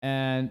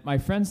 And my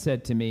friend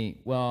said to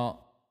me, well,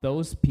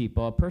 those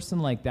people, a person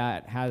like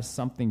that has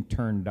something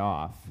turned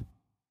off,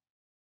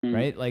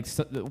 right? Like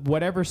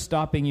whatever's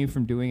stopping you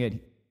from doing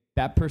it,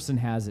 that person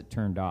has it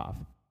turned off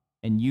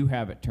and you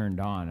have it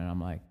turned on. And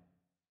I'm like,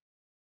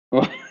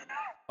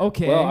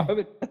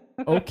 okay,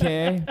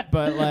 okay.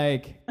 But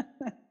like,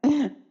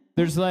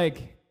 there's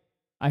like,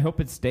 I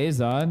hope it stays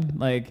on.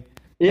 Like,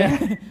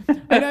 and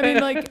I mean,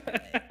 like,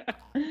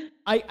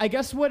 I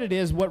guess what it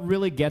is, what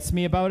really gets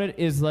me about it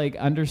is like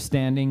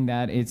understanding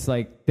that it's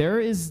like there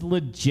is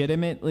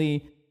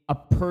legitimately a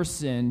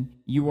person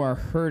you are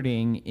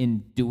hurting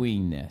in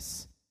doing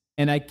this.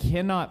 And I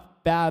cannot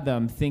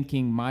fathom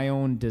thinking my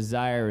own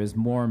desire is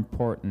more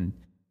important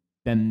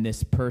than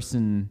this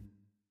person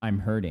I'm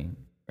hurting,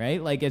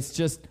 right? Like, it's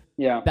just,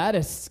 that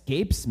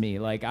escapes me.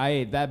 Like,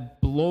 that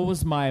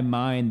blows my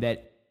mind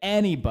that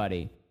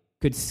anybody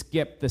could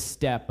skip the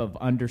step of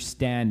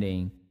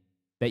understanding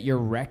that you're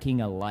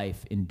wrecking a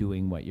life in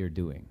doing what you're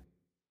doing.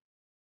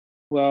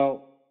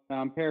 Well,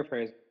 I'm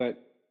paraphrasing, but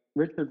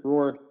Richard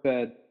Rohr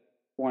said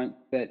once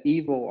that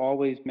evil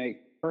always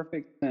makes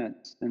perfect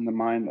sense in the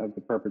mind of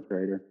the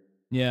perpetrator.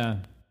 Yeah.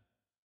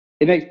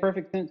 It makes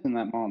perfect sense in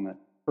that moment.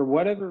 For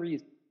whatever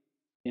reason,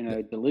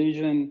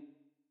 delusion,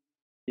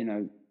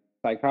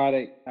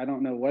 psychotic, I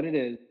don't know what it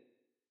is.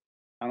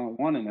 I don't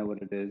want to know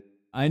what it is.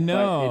 I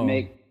know. But it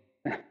makes...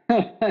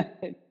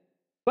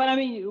 But I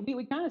mean,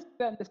 we kind of see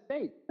that in the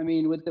States. I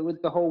mean, with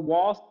the whole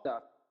wall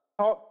stuff.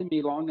 Talk to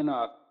me long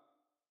enough,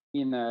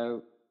 and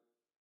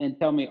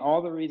tell me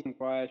all the reasons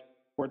why I should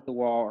support the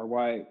wall or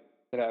why I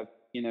should have,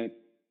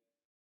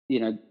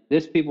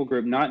 this people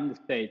group, not in the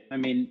States. I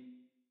mean,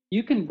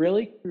 you can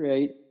really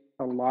create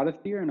a lot of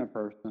fear in a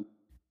person.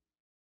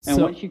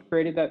 And once you've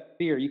created that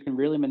fear, you can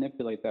really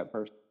manipulate that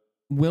person.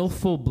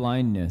 Willful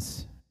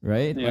blindness,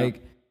 right? Yeah.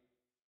 Like,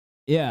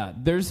 yeah,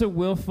 there's a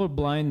willful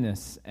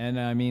blindness. And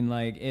I mean,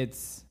 like,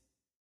 it's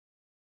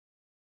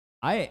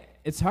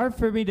hard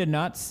for me to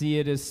not see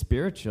it as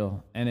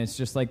spiritual. And it's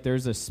just like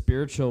there's a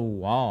spiritual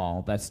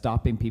wall that's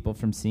stopping people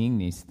from seeing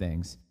these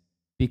things.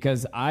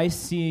 Because I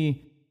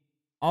see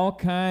all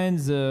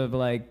kinds of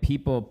like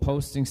people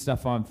posting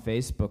stuff on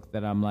Facebook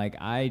that I'm like,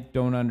 I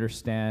don't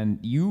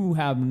understand. You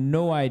have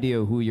no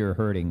idea who you're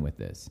hurting with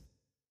this.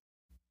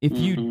 If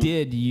you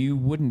did, you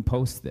wouldn't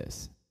post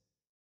this.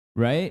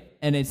 right?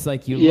 And it's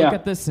like you Yeah. look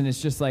at this and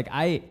it's just like,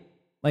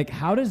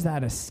 how does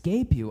that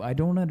escape you? I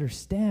don't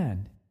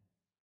understand.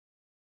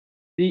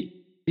 Do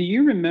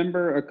you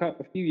remember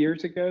a few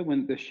years ago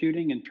when the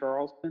shooting in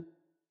Charleston,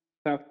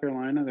 South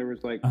Carolina, there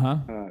was like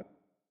 12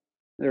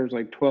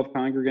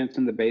 congregants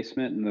in the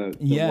basement, and the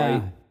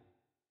white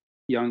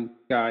young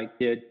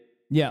kid.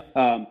 Yeah.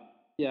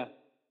 Yeah.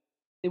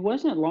 It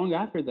wasn't long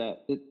after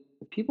that the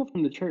people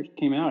from the church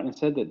came out and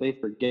said that they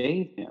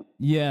forgave him.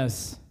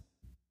 Yes.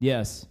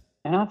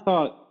 And I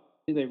thought,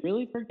 do they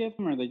really forgive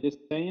him? Or are they just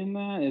saying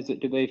that?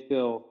 Do they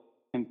feel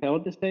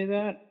compelled to say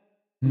that?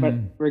 But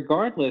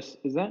regardless,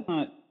 is that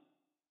not?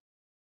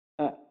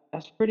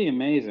 That's pretty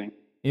amazing.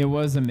 It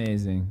was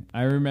amazing.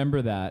 I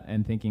remember that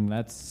and thinking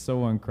that's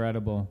so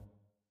incredible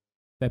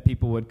that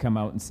people would come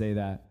out and say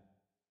that.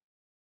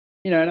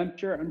 And I'm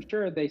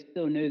sure they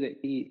still knew that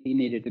he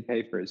needed to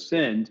pay for his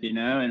sins,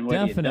 and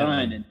what he had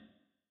done.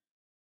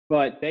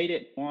 But they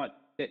didn't want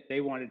that.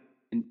 They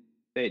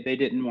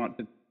didn't want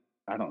to.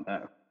 I don't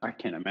know. I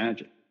can't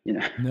imagine.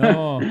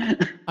 No,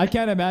 I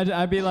can't imagine.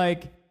 I'd be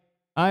like,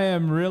 I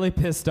am really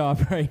pissed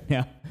off right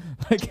now.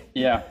 Like,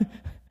 yeah.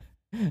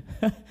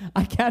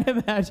 I can't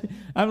imagine.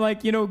 I'm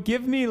like,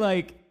 give me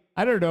like,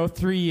 I don't know,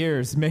 3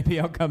 years. Maybe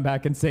I'll come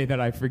back and say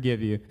that I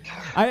forgive you.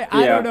 I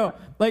don't know.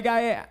 Like,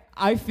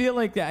 I feel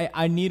like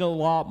I need a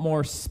lot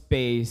more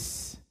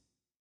space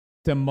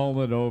to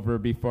mull it over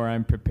before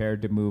I'm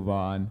prepared to move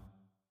on.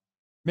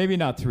 Maybe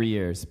not 3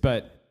 years,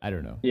 but I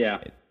don't know. Yeah.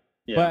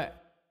 But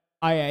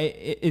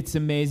it's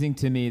amazing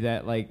to me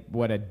that like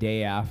what a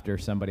day after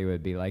somebody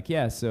would be like,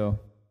 yeah.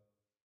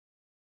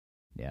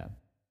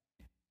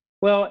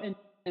 Well,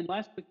 and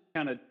last week we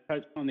kind of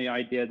touched on the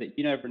idea that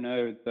you never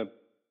know the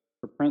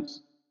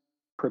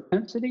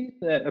propensities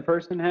that a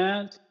person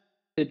has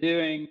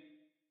to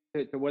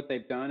what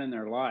they've done in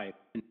their life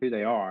and who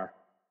they are.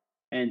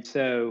 And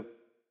so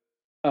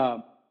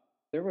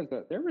there was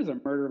a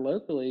murder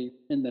locally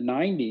in the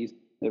 90s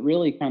that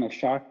really kind of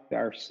shocked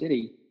our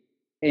city.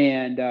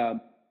 And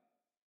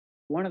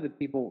one of the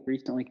people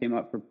recently came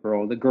up for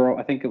parole. The girl,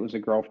 I think it was a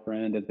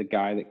girlfriend of the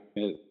guy that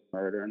committed the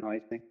murder and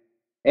everything.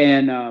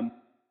 And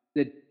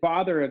the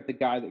father of the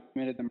guy that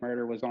committed the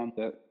murder was on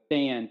the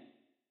stand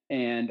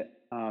and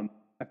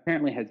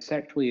apparently had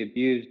sexually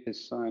abused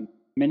his son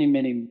many,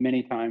 many,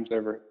 many times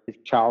over his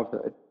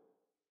childhood.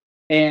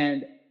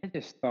 And I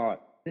just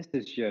thought, this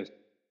is just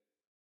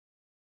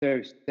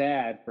so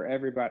sad for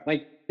everybody.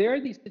 Like, there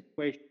are these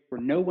situations where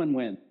no one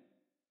wins.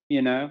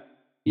 You had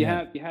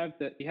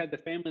the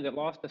family that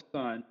lost a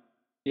son.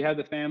 You have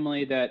the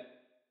family that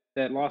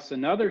lost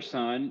another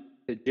son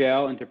to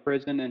jail and to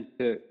prison and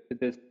to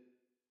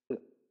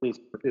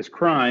this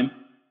crime,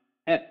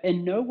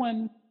 and no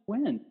one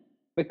wins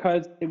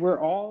because we're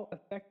all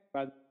affected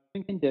by the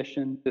human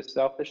condition, the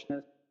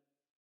selfishness,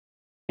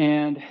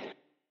 and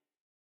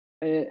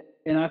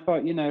I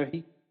thought,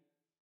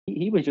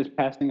 he was just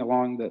passing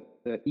along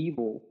the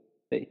evil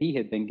that he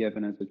had been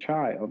given as a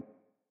child.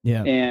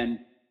 Yeah. And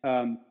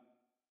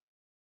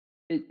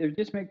it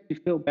just makes me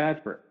feel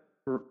bad for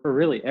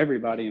really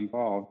everybody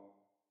involved.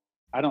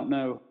 I don't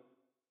know.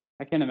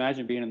 I can't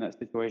imagine being in that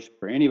situation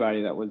for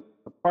anybody that was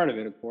a part of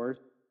it, of course.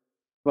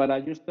 But I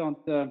just don't.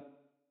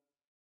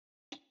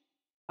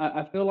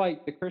 I feel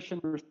like the Christian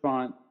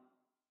response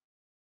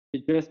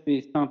should just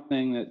be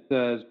something that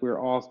says we're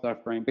all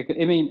suffering. Because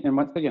and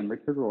once again,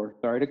 Richard Rohr,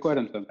 sorry to quote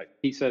him so much,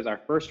 he says our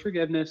first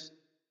forgiveness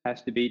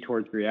has to be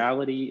towards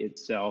reality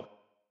itself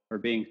for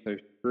being so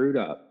screwed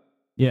up.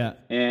 Yeah.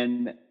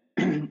 And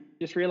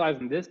just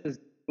realizing this is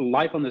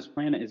life on this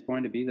planet is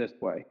going to be this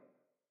way.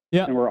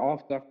 Yeah. And we're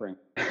all suffering.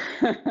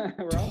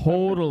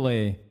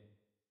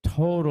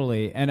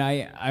 Totally. And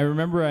I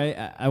remember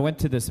I went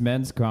to this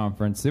men's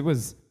conference. It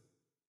was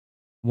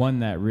one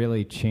that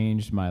really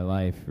changed my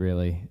life,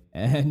 really.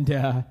 And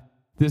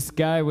this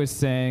guy was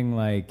saying,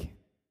 like,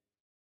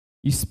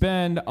 you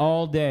spend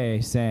all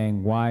day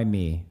saying, why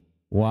me?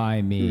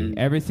 Why me?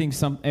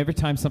 Mm-hmm. Every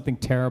time something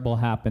terrible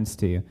happens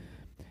to you.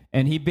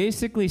 And he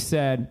basically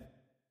said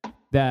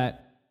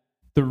that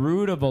the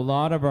root of a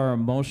lot of our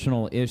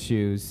emotional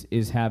issues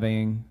is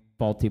having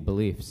faulty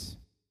beliefs.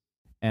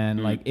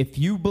 And like, if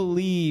you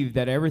believe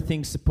that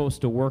everything's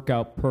supposed to work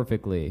out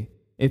perfectly,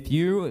 if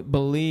you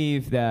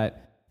believe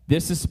that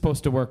this is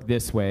supposed to work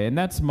this way, and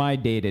that's my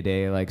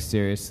day-to-day, like,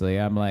 seriously,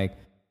 I'm like,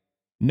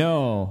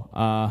 no,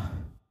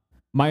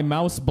 my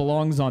mouse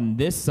belongs on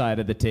this side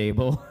of the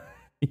table.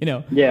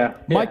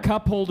 My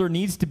cup holder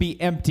needs to be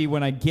empty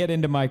when I get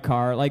into my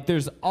car. Like,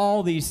 there's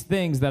all these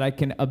things that I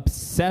can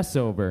obsess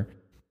over.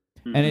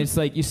 And it's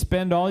like you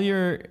spend all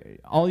your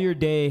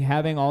day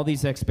having all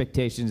these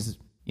expectations,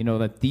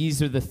 that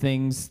these are the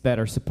things that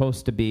are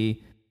supposed to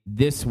be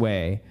this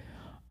way.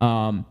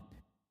 And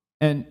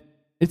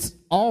it's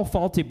all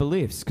faulty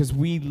beliefs because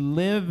we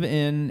live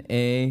in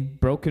a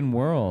broken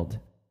world.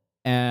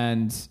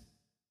 And,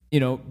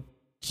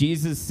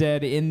 Jesus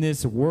said, in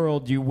this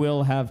world you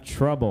will have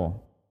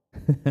trouble.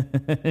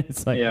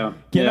 It's like,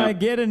 can I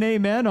get an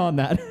amen on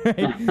that?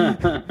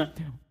 Right?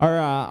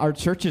 Our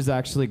church is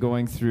actually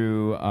going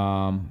through,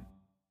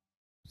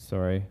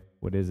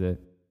 What is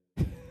it?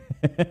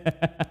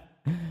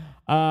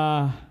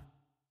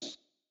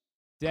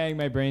 Dang,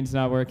 my brain's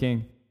not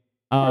working.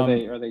 Are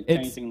they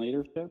changing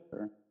leadership?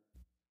 Or?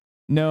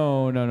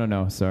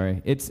 No.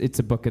 Sorry, it's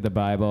a book of the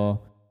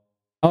Bible.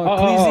 Oh,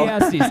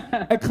 Ecclesiastes.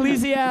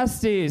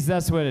 Ecclesiastes.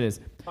 That's what it is.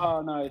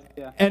 Oh, nice.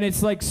 Yeah. And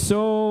it's like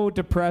so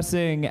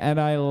depressing,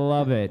 and I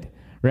love it.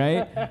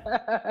 Right?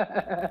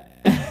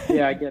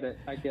 Yeah, I get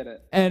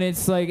it. And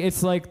it's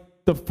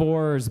like the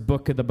Fours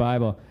book of the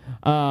Bible.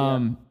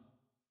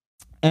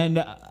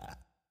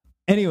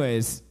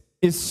 Anyways,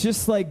 it's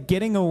just like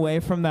getting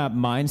away from that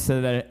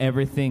mindset that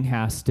everything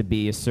has to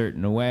be a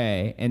certain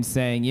way and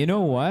saying, you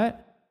know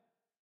what?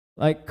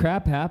 Like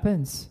crap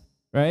happens,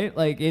 right?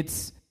 Like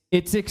it's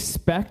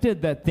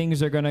expected that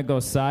things are going to go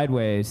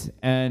sideways.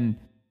 And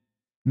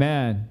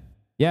man,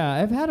 yeah,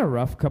 I've had a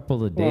rough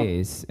couple of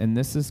days, and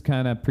this is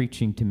kind of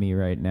preaching to me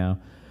right now.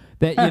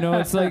 That, you know,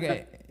 it's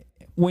like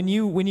when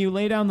you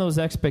lay down those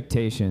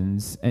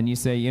expectations and you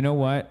say, you know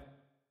what?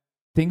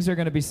 Things are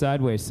going to be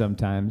sideways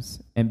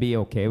sometimes, and be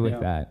okay with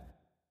that.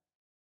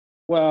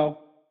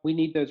 Well, we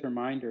need those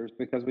reminders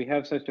because we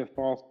have such a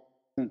false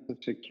sense of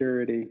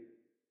security.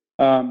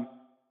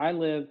 I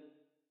live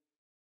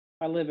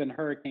in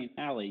Hurricane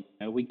Alley.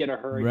 You know, we get a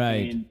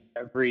hurricane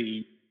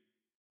every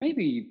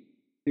maybe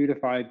 2 to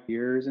 5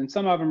 years, and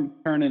some of them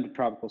turn into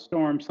tropical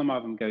storms. Some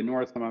of them go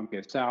north, some of them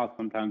go south.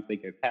 Sometimes they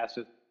go past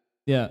us.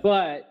 Yeah.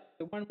 But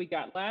the one we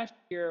got last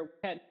year, we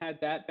hadn't had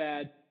that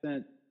bad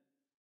since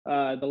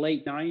the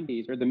late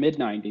 90s or the mid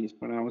 90s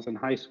when I was in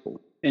high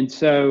school. And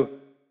so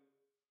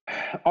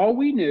all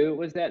we knew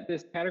was that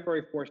this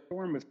Category 4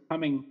 storm was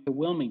coming to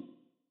Wilmington,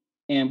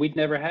 and we'd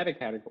never had a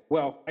category.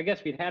 Well, I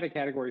guess we'd had a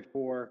Category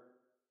 4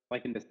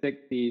 like in the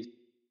 60s,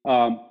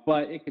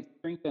 but it could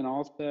strengthen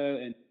also.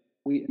 And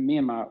me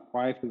and my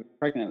wife, who was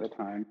pregnant at the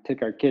time,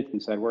 took our kids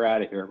and said, "We're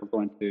out of here. We're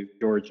going to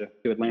Georgia,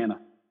 to Atlanta."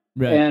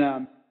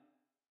 Right.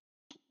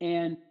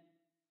 And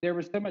there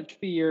was so much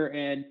fear,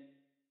 and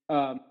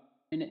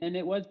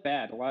it was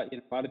bad. A lot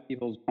of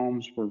people's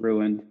homes were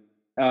ruined.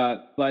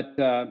 But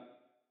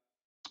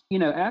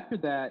after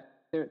that,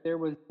 there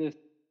was this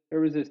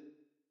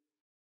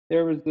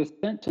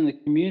sense in the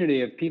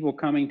community of people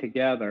coming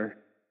together,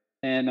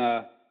 and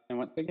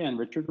once again,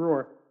 Richard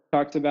Rohr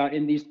talks about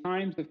in these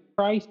times of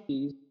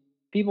crises,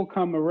 people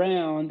come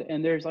around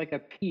and there's like a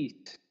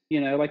peace.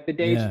 Like the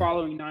days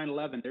following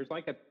 9/11, there's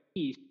like a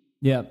peace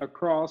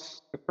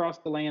across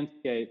the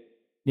landscape.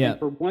 Yeah. And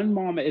for one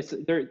moment,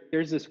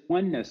 there's this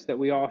oneness that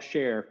we all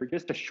share for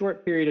just a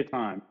short period of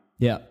time.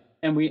 Yeah.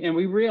 And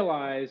we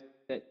realize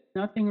that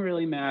nothing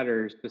really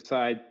matters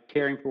besides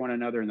caring for one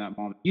another in that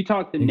moment. You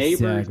talk to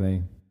neighbors.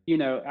 Exactly.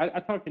 I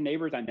talked to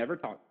neighbors I never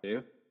talked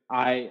to.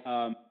 I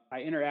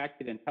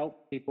interacted and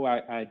helped people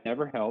I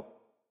never helped.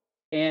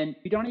 And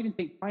you don't even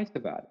think twice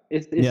about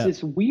it. It's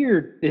this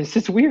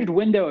weird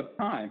window of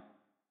time.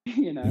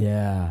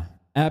 Yeah.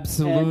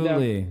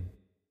 Absolutely.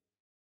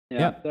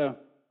 So,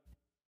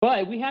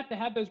 but we have to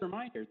have those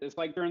reminders. It's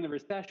like during the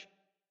recession,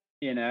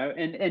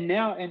 and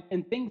now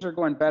and things are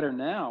going better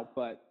now,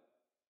 but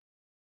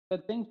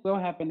things will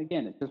happen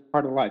again. It's just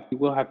part of life. You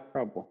will have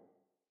trouble.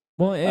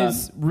 Well,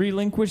 it's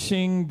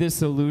relinquishing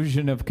this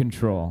illusion of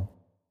control.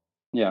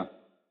 Yeah.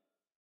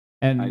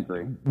 And I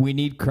agree. We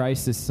need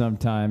crisis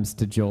sometimes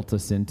to jolt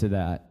us into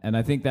that. And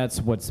I think that's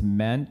what's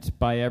meant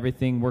by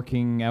everything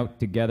working out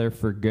together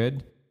for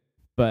good.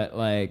 But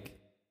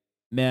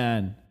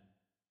man,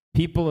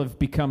 people have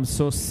become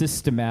so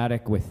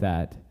systematic with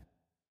that.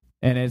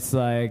 And it's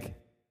like,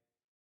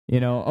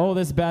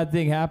 this bad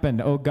thing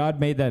happened. Oh, God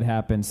made that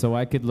happen so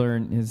I could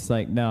learn. It's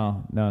like,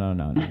 no.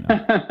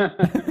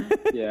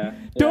 Yeah.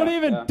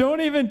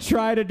 Don't even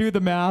try to do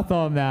the math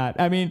on that.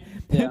 I mean,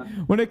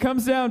 when it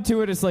comes down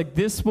to it, it's like,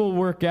 this will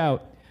work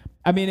out.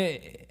 I mean,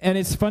 and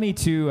it's funny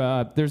too.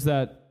 There's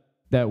that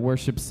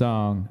worship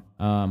song.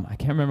 I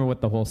can't remember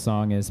what the whole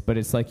song is, but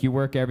it's like, you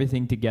work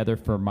everything together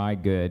for my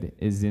good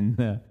is in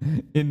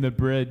the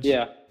bridge.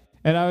 Yeah.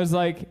 And I was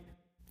like,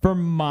 for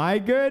my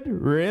good?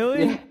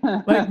 Really?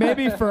 Like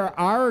maybe for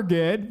our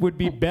good would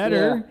be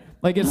better. Yeah.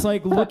 Like it's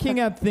like looking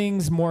at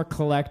things more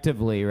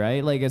collectively,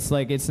 right? Like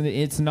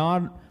it's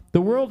not,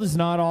 the world is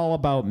not all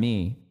about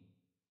me,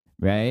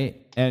 right?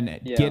 And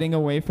getting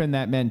away from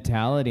that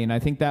mentality. And I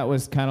think that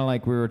was kind of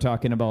like we were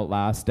talking about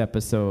last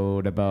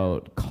episode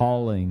about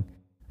calling.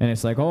 And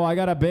it's like, I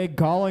got a big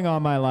calling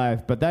on my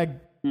life, but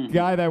that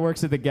guy that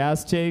works at the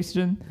gas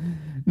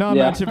station, not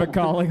much of a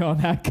calling on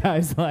that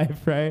guy's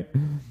life, right?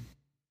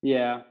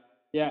 Yeah,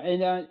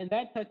 and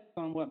that touches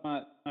on what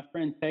my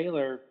friend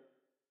Taylor,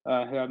 who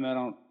I met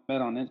on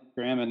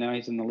Instagram, and now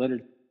he's in the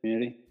liturgy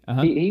community.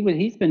 Uh-huh.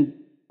 He's been,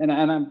 and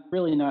I'm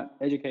really not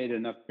educated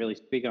enough to really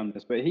speak on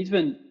this, but he's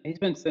been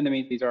sending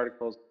me these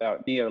articles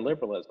about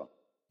neoliberalism.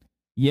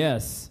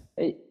 Yes.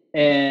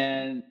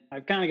 And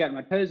I've kind of got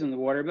my toes in the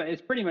water, but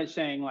it's pretty much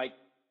saying like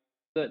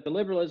the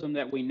liberalism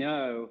that we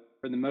know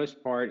for the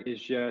most part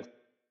is just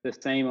the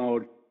same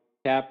old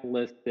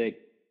capitalistic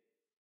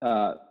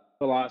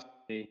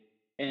philosophy.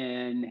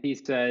 And he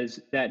says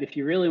that if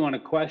you really want to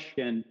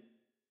question,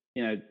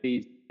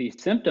 these the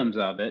symptoms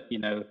of it,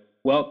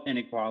 wealth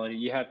inequality,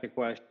 you have to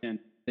question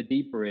the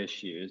deeper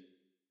issues.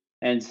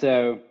 And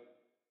so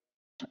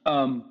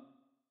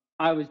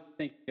I was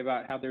thinking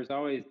about how there's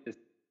always this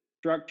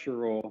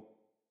structural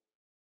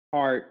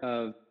part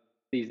of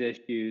these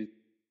issues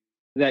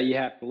that you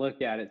have to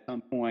look at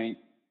some point,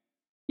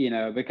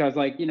 because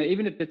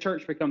even if the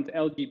church becomes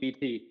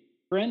LGBT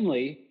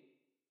friendly,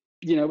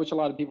 which a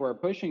lot of people are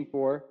pushing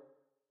for,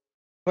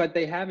 but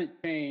they haven't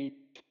changed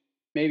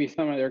maybe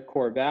some of their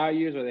core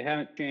values, or they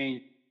haven't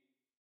changed,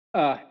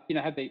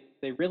 have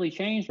they really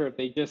changed, or if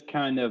they just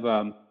kind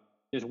of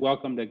just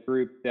welcomed a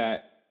group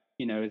that,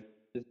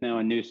 is now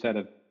a new set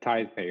of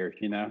tithe payers,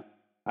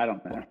 I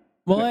don't know.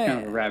 Well, it's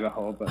kind of a rabbit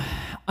hole, but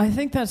I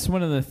think that's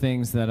one of the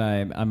things that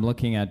I'm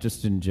looking at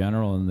just in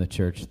general in the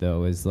church,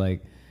 though, is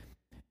like,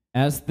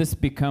 as this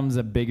becomes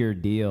a bigger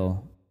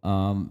deal,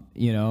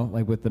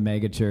 like with the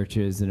mega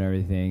churches and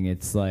everything,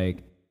 it's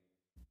like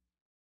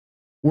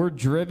we're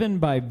driven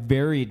by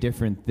very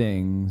different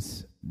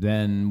things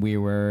than we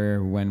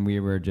were when we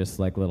were just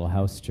like little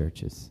house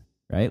churches,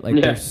 right?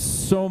 Like there's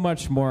so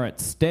much more at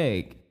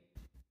stake,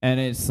 and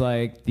it's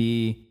like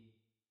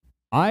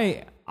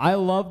I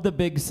love the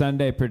big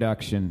Sunday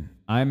production.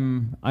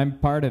 I'm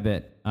part of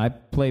it. I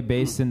play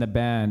bass in the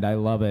band. I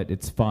love it.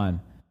 It's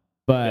fun.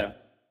 But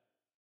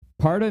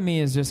part of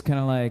me is just kind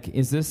of like,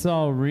 is this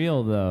all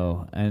real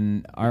though?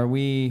 And are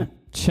we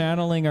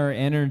channeling our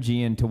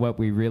energy into what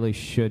we really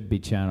should be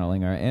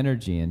channeling our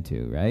energy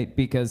into, right?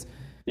 Because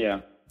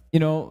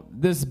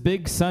this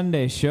big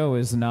Sunday show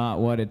is not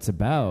what it's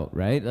about,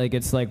 right? Like,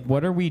 it's like,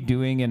 what are we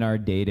doing in our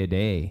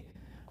day-to-day?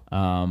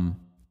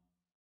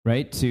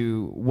 Right?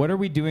 What are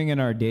we doing in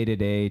our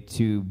day-to-day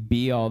to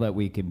be all that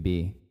we can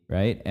be,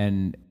 right?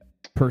 And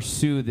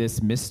pursue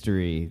this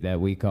mystery that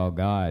we call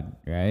God,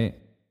 right?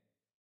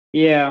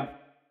 Yeah.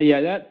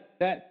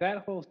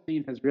 That whole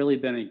scene has really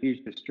been a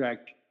huge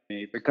distraction to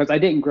me, because I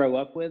didn't grow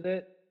up with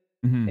it.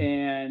 Mm-hmm.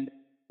 And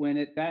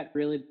when that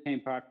really became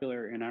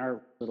popular in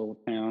our little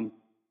town,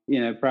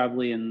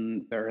 probably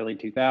in the early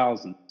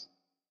 2000s.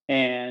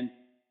 And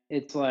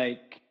it's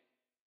like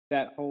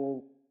that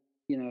whole,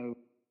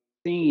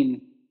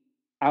 scene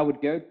I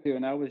would go to,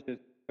 and I was just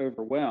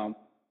overwhelmed,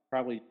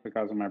 probably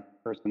because of my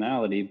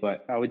personality,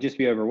 but I would just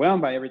be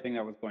overwhelmed by everything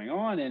that was going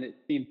on. And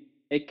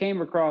it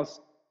came across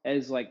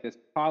as like this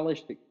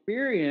polished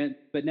experience,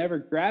 but never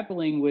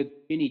grappling with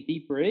any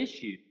deeper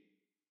issues.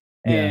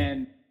 Yeah.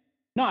 And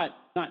not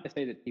to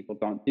say that people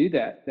don't do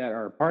that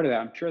are a part of that.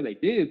 I'm sure they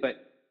do,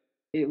 but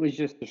it was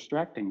just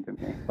distracting to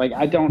me. Like,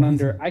 I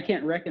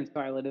can't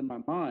reconcile it in my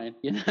mind,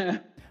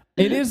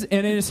 It is,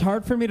 and it is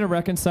hard for me to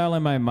reconcile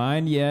in my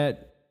mind,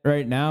 yet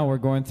right now we're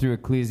going through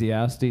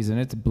Ecclesiastes and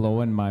it's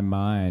blowing my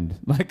mind.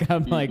 Like,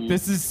 I'm like,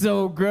 this is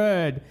so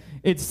good.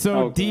 It's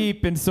so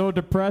deep and so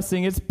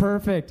depressing. It's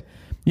perfect,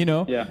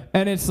 Yeah.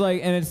 And it's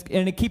like,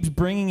 and it keeps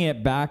bringing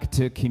it back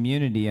to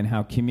community and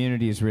how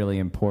community is really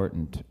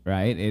important,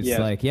 right? It's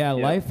like,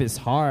 life is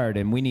hard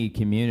and we need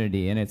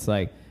community. And it's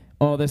like,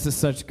 oh, this is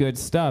such good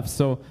stuff.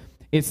 So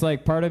it's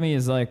like, part of me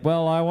is like,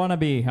 well, I want to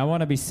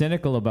be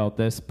cynical about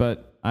this,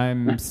 but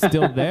I'm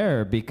still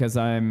there because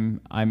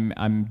I'm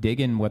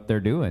digging what they're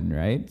doing,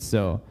 right?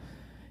 So,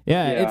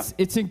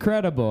 it's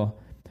incredible,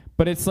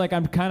 but it's like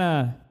I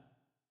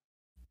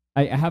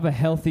have a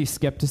healthy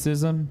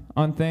skepticism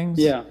on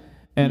things,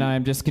 and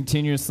I'm just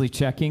continuously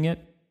checking it,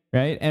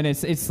 right? And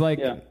it's like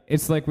I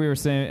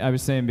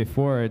was saying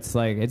before, it's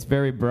like it's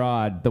very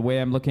broad. The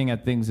way I'm looking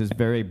at things is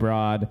very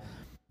broad,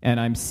 and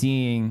I'm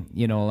seeing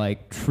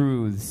like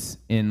truths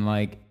in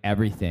like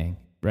everything.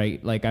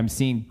 Right? Like, I'm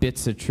seeing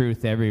bits of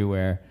truth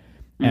everywhere.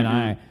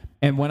 Mm-hmm.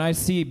 And when I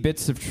see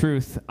bits of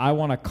truth, I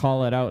want to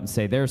call it out and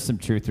say, there's some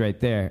truth right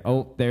there.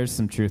 Oh, there's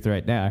some truth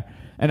right there.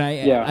 And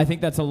I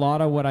think that's a lot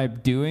of what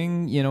I'm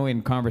doing,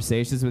 in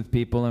conversations with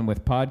people and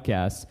with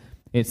podcasts.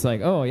 It's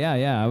like, oh,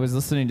 I was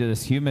listening to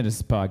this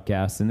humanist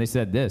podcast and they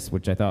said this,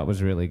 which I thought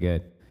was really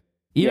good.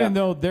 Even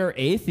though they're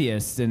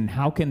atheists, and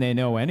how can they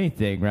know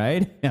anything,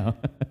 right?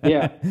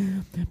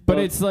 But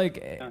it's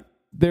like...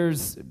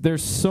 There's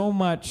so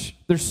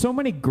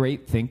many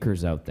great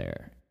thinkers out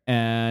there,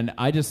 and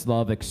I just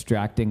love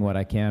extracting what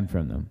I can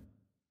from them.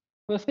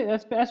 Well, see,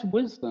 that's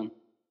wisdom.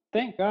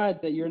 Thank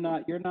God that you're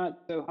not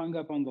so hung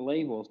up on the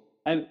labels.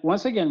 And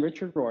once again,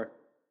 Richard Rohr,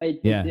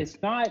 it's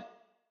not.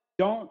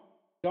 Don't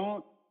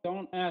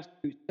ask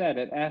who said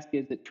it. Ask,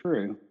 is it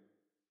true?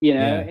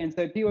 And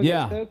so people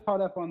get so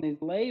caught up on these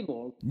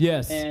labels.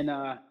 Yes. And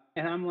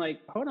I'm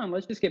like, hold on,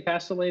 let's just get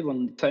past the label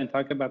and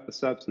talk about the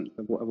substance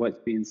of what's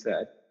being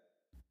said.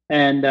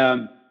 And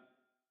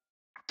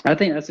I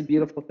think that's a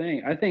beautiful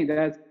thing. I think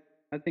that's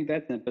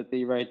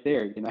empathy right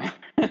there,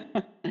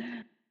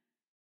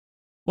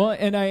 Well,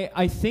 and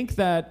I think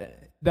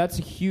that's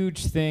a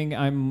huge thing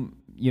I'm,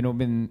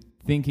 been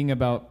thinking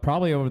about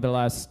probably over the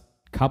last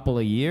couple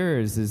of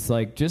years, is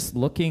like just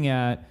looking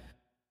at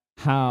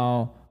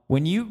how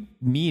when you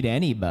meet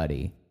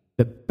anybody,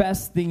 the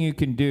best thing you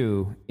can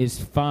do is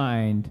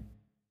find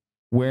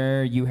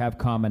where you have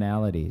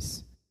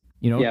commonalities.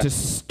 To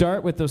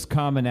start with those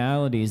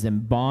commonalities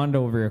and bond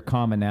over your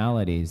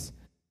commonalities,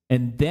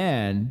 And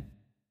then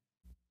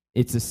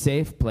it's a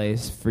safe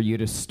place for you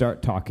to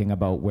start talking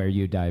about where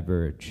you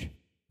diverge.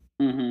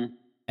 Mm-hmm.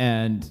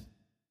 And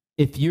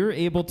if you're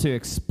able to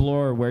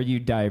explore where you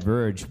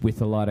diverge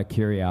with a lot of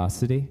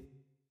curiosity,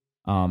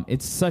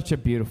 it's such a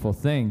beautiful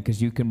thing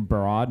because you can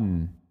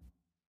broaden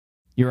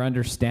your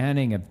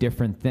understanding of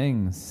different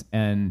things.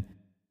 And,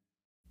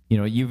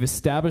 you've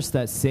established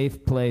that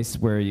safe place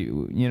where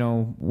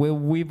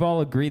we've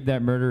all agreed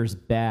that murder is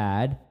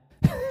bad.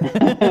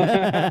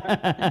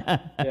 Yeah.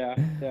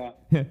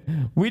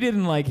 We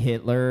didn't like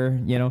Hitler,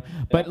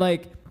 but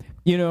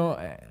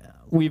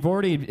we've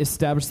already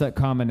established that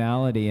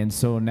commonality. And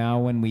so now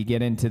when we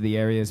get into the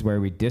areas where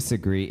we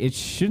disagree,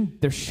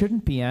 there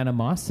shouldn't be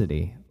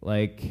animosity.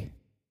 Do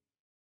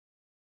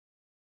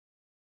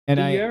you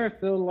ever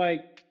feel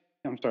like,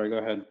 I'm sorry, go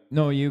ahead.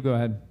 No, you go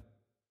ahead.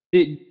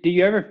 Do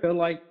you ever feel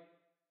like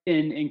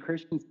in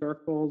Christian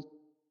circles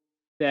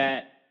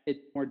that it's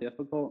more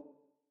difficult?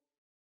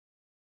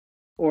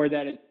 Or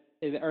that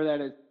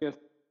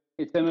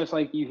it's almost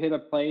like you hit a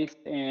place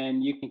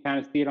and you can kind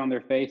of see it on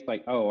their face,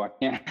 like, oh, I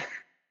can't.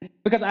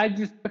 because I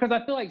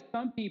feel like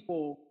some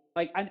people,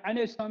 like I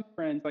know some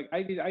friends, like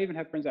I even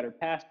have friends that are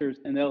pastors,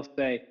 and they'll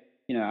say,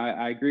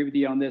 I agree with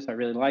you on this, I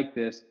really like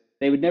this.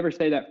 They would never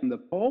say that from the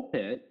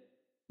pulpit,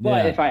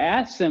 but if I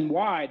asked them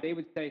why, they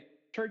would say,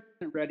 church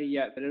isn't ready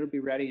yet, but it'll be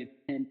ready in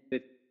 10,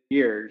 15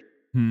 years.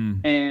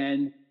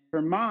 And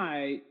for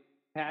my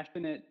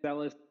passionate,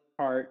 zealous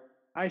heart,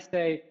 I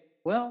say,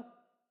 well,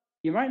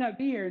 you might not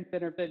be here in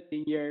 10 or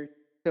 15 years,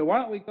 so why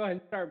don't we go ahead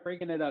and start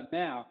bringing it up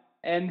now?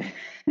 And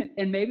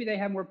maybe they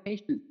have more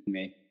patience than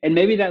me, and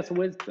maybe that's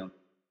wisdom.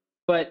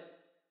 But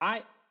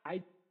I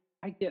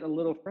get a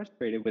little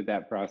frustrated with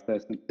that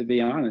process, to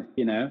be honest,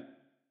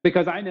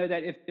 because I know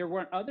that if there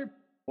weren't other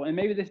people, and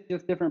maybe this is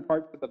just different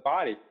parts of the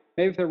body,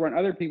 maybe if there weren't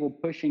other people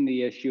pushing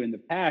the issue in the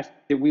past,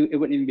 it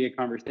wouldn't even be a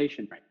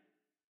conversation right now.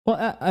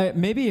 Well,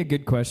 maybe a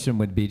good question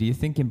would be, do you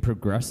think in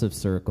progressive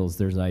circles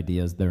there's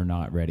ideas they're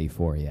not ready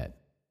for yet?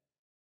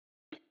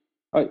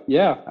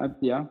 Yeah.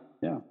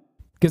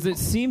 Because it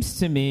seems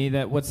to me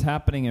that what's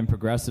happening in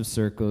progressive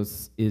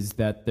circles is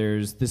that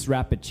there's this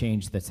rapid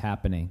change that's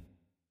happening.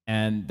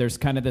 And there's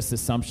kind of this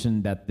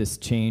assumption that this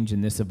change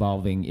and this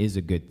evolving is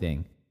a good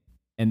thing.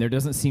 And there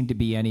doesn't seem to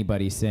be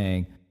anybody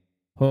saying,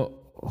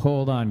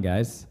 hold on,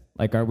 guys.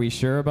 Like, are we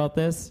sure about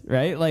this?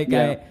 Right?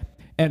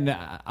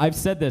 I've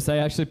said this. I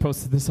actually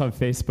posted this on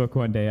Facebook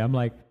one day. I'm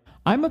like,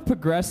 I'm a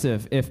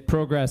progressive if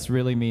progress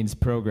really means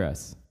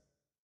progress.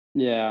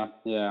 Yeah.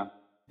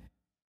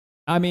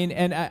 I mean,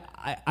 and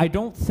I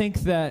don't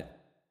think that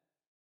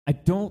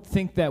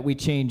we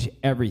change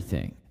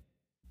everything.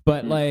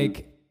 But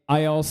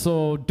I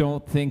also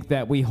don't think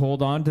that we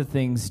hold on to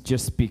things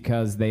just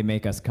because they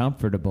make us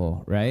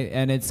comfortable, right?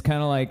 And it's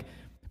kind of like,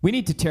 we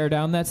need to tear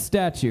down that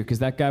statue because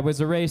that guy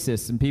was a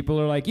racist. And people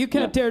are like, you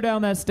can't tear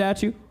down that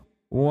statue.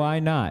 Why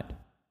not?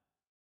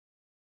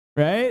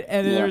 Right?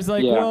 And there's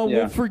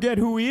we'll forget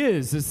who he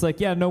is. It's like,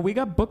 we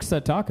got books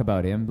that talk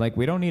about him. Like,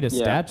 we don't need a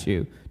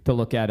statue to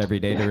look at every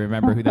day to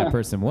remember who that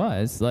person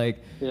was.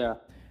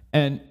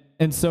 And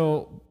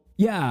so,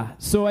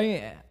 so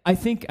I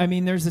think,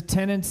 there's a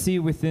tendency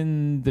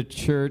within the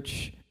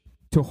church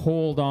to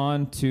hold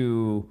on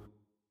to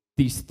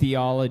these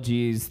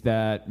theologies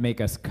that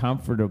make us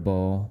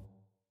comfortable.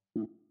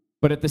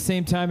 But at the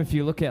same time, if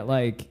you look at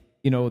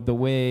the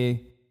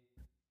way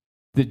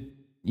the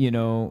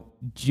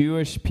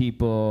Jewish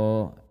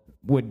people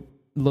would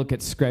look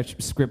at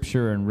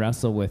scripture and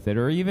wrestle with it,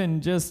 or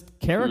even just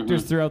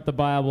characters throughout the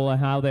Bible and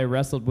how they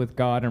wrestled with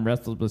God and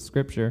wrestled with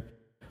scripture,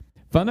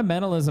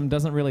 fundamentalism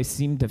doesn't really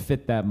seem to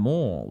fit that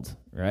mold,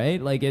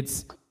 right?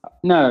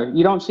 No,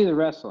 you don't see the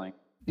wrestling.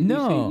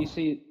 No, you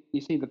see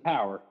the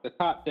power, the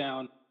top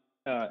down,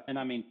 and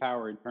I mean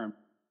power in terms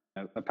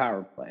of a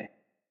power play.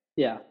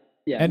 Yeah.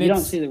 And you don't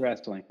see the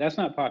wrestling. That's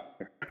not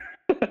popular.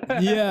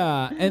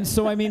 Yeah, and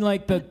so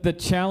the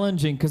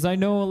challenging, because I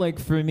know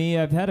for me,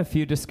 I've had a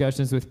few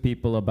discussions with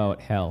people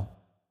about hell,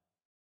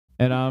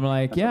 and I'm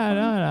like,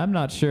 I'm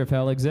not sure if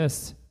hell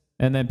exists,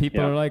 and then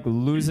people are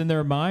losing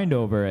their mind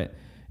over it,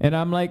 and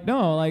I'm like,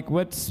 no,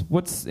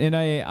 what's and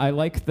I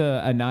like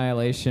the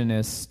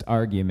annihilationist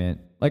argument.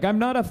 I'm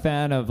not a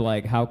fan of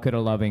how could a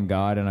loving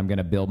God, and I'm going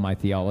to build my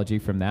theology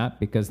from that,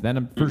 because then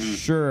I'm for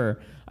sure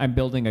I'm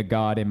building a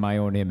God in my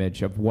own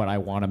image of what I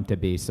want him to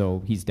be,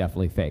 so he's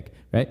definitely fake,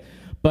 right?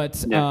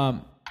 But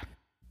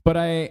but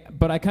I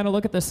kind of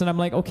look at this and I'm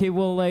like, okay,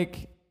 well,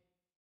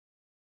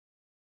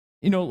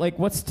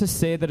 what's to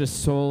say that a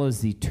soul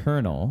is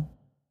eternal?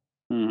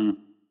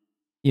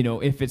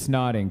 If it's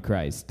not in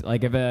Christ.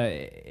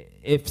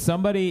 If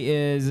somebody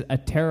is a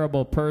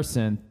terrible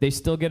person, they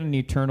still get an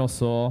eternal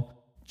soul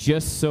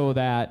just so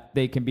that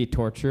they can be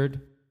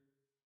tortured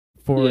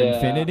for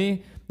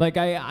infinity.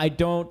 I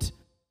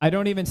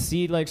don't even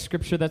see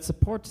scripture that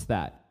supports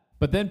that.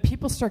 But then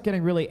people start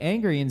getting really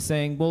angry and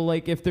saying, well,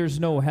 if there's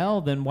no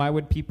hell, then why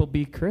would people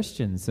be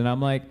Christians? And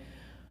I'm like,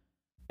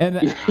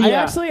 I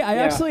actually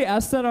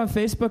asked that on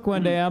Facebook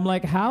one day. I'm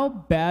like, how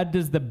bad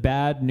does the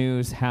bad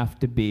news have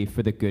to be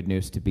for the good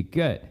news to be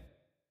good?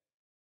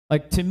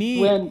 Like, to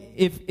me,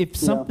 if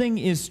something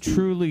is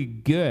truly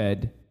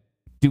good,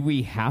 do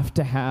we have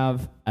to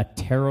have a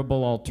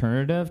terrible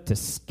alternative to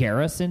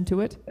scare us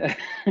into it?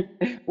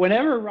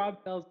 Whenever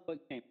Rob Bell's book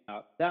came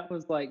out, that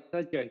was like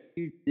such a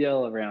huge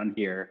deal around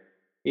here.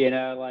 You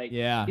know, like,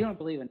 Yeah. you don't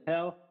believe in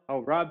hell? Oh,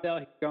 Rob Bell,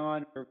 he's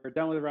gone. We're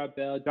done with Rob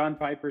Bell. John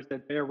Piper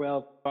said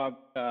farewell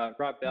to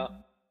Rob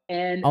Bell.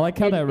 And I like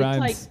how that it's rhymes.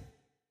 like,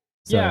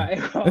 Sorry.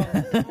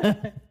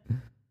 yeah.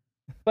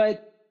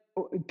 But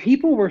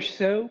people were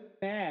so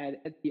mad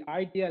at the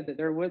idea that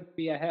there would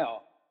be a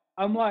hell.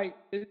 I'm like,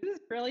 is this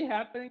really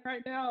happening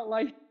right now?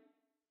 Like,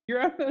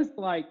 you're almost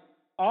like,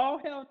 oh,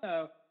 hell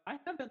no. I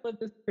haven't lived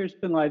this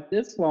Christian life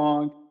this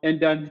long and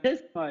done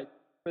this much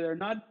for there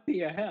not to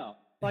be a hell.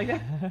 Like,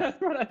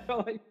 that's what I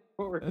feel like.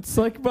 It's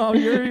like, well,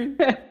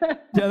 yeah,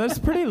 that's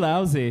pretty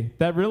lousy.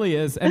 That really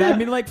is. And I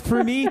mean, like,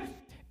 for me,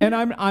 and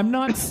I'm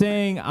not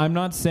saying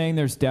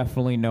there's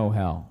definitely no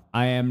hell.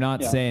 I am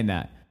not saying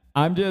that.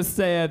 I'm just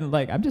saying,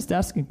 like, I'm just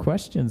asking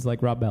questions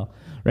like Rob Bell,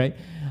 right?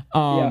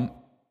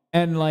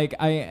 And like,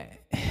 I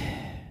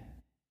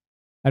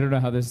don't know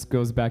how this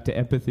goes back to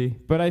empathy,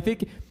 but I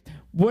think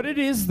what it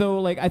is, though,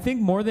 like, I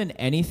think more than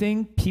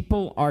anything,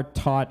 people are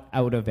taught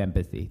out of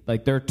empathy.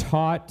 Like, they're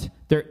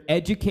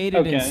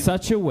educated in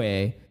such a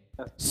way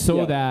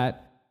so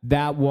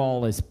that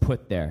wall is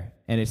put there.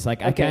 And it's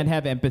like, I can't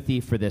have empathy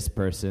for this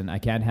person. I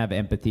can't have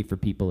empathy for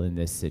people in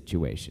this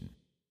situation.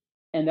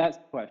 And that's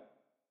the question.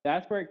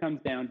 That's where it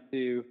comes down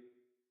to,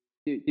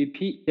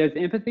 does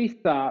empathy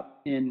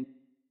stop in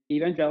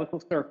evangelical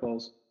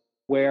circles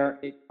where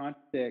it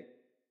contradicts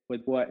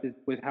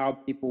with how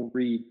people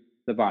read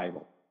the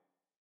Bible?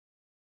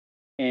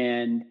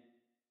 And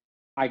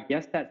I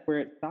guess that's where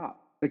it stops,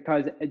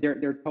 because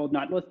they're told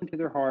not to listen to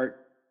their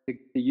heart,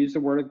 to use the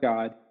Word of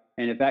God,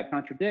 and if that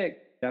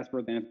contradicts, that's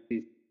where the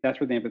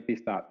empathy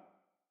stops.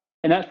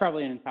 And that's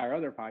probably an entire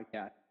other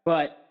podcast.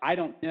 But I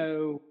don't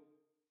know.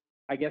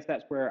 I guess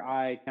that's where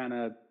I kind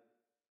of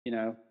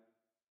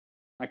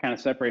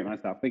separate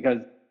myself, because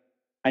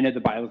I know the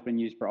Bible's been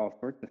used for all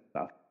sorts of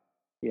stuff,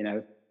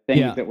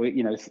 things that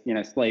we,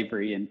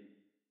 slavery and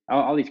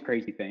all these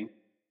crazy things.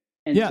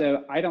 And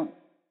so I don't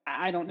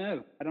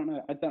know.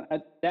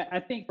 I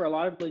think for a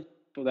lot of religious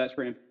people, that's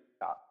where empathy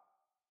stops.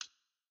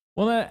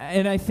 Well,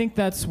 and I think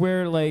that's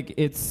where, like,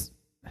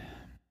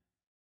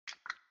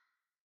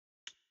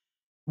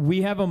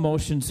 we have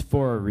emotions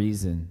for a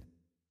reason,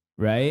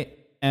 right?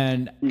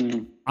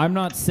 And I'm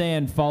not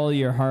saying follow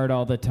your heart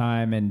all the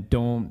time and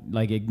don't,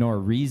 like, ignore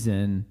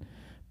reason,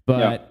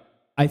 but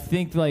I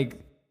think,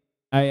 like,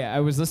 I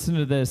was listening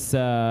to this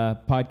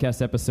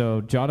podcast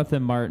episode,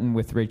 Jonathan Martin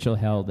with Rachel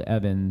Held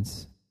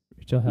Evans.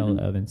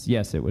 Evans.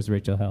 Yes, it was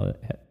Rachel Held.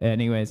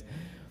 Anyways,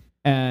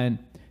 and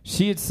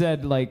she had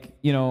said, like,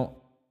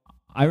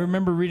 I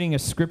remember reading a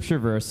scripture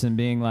verse and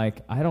being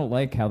like, I don't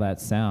like how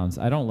that sounds.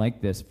 I don't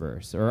like this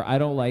verse, or I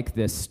don't like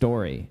this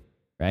story,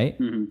 right?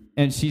 Mm-hmm.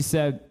 And she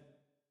said,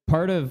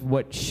 part of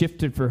what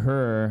shifted for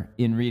her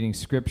in reading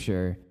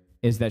scripture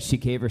is that she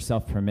gave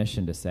herself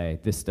permission to say,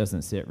 this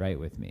doesn't sit right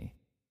with me.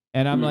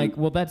 And I'm like,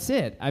 well, that's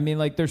it. I mean,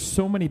 like, there's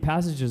so many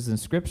passages in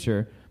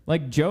scripture,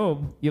 like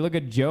Job. You look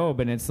at Job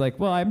and it's like,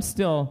 well, I'm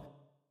still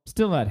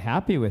not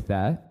happy with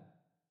that.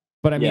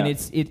 But I mean,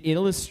 it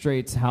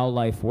illustrates how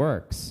life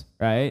works,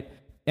 right?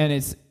 And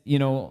it's,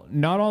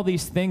 not all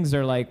these things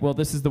are like, well,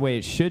 this is the way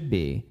it should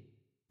be.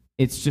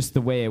 It's just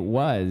the way it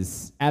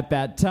was at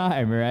that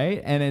time,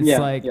 right? And it's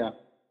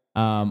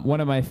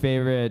one of my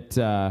favorite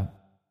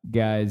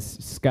guys,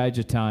 Sky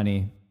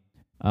Jatani,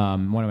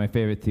 one of my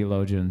favorite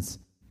theologians,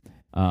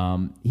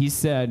 he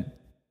said,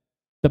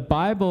 the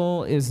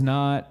Bible is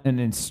not an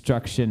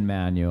instruction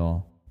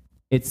manual.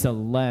 It's a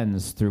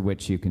lens through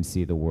which you can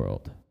see the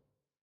world.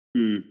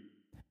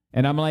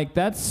 And I'm like,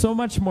 that's so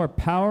much more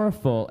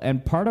powerful.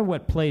 And part of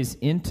what plays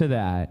into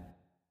that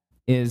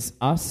is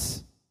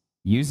us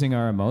using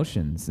our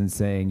emotions and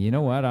saying, you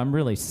know what, I'm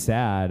really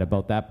sad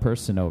about that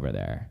person over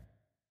there.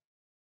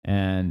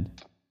 And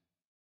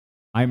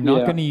I'm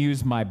not going to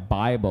use my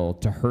Bible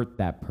to hurt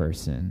that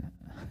person.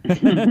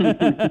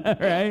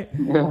 Right?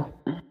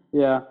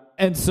 Yeah.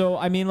 And so,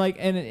 I mean, like,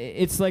 and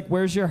it's like,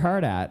 where's your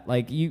heart at?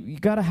 Like, you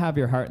got to have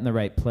your heart in the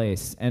right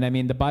place. And I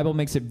mean, the Bible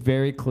makes it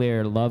very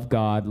clear, love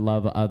God,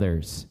 love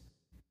others.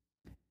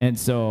 And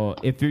so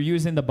if you're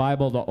using the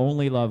Bible to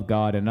only love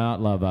God and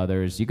not love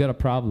others, you got a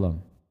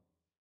problem.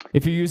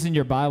 If you're using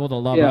your Bible to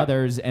love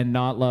others and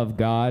not love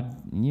God,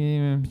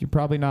 you're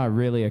probably not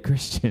really a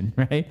Christian,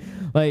 right?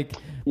 Like,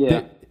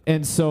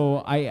 and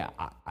so I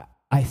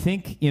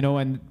think,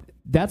 and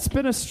that's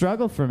been a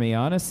struggle for me,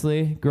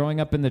 honestly.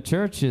 Growing up in the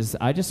church is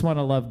I just want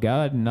to love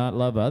God and not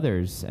love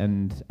others,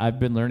 and I've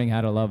been learning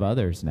how to love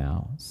others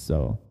now.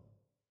 So,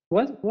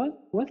 what's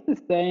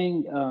the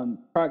saying?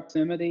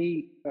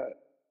 Proximity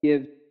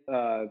gives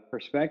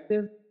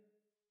perspective,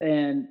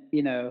 and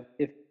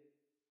if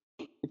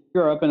you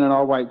grow up in an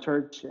all-white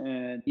church,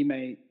 and you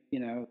may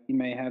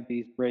have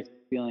these racist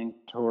feelings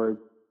toward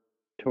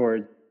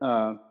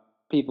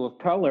people of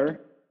color,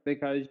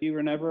 because you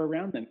were never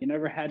around them. You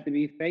never had to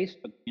be faced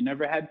with them. You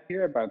never had to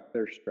hear about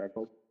their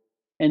struggles.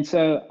 And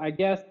so I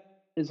guess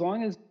as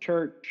long as the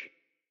church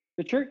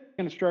is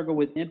going to struggle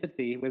with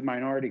empathy with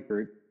minority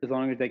groups as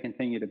long as they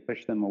continue to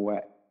push them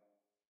away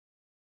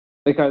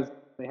because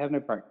they have no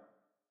partner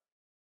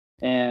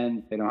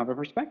and they don't have a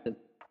perspective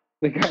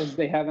because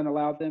they haven't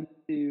allowed them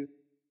to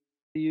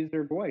use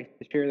their voice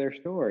to share their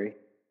story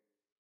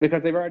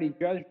because they've already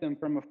judged them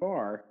from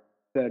afar.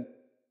 So,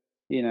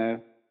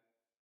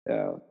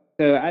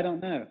 so I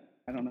don't know.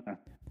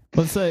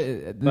 Well,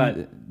 so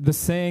the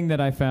saying that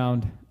I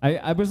found,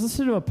 I was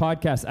listening to a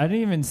podcast. I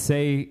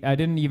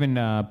didn't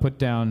even put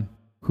down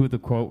who the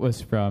quote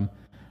was from.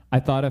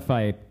 I thought if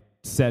I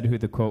said who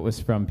the quote was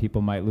from,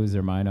 people might lose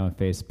their mind on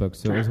Facebook.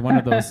 So it was one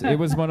of those. It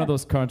was one of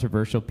those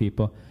controversial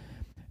people,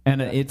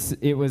 and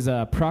it was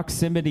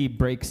proximity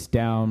breaks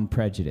down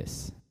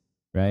prejudice,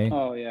 right?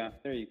 Oh yeah,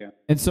 there you go.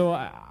 And so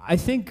I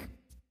think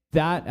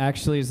that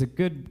actually is a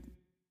good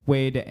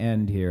way to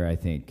end here. I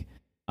think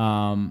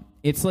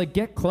it's like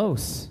get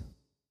close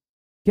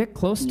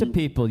to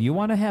people. You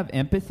want to have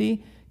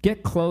empathy,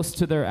 get close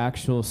to their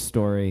actual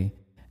story,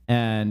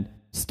 and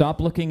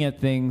stop looking at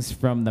things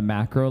from the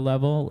macro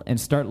level and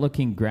start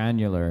looking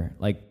granular,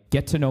 like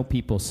get to know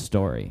people's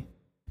story.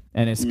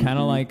 And it's kind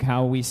of like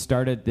how we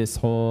started this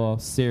whole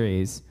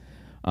series.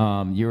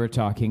 You were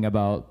talking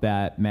about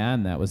that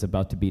man that was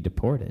about to be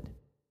deported.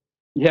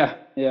 Yeah.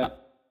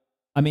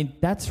 I mean,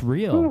 that's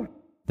real. Ooh.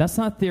 That's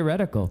not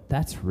theoretical.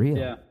 That's real.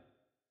 Yeah,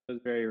 it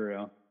was very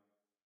real.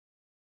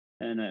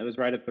 And it was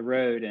right up the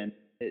road. And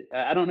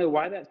I don't know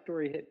why that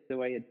story hit the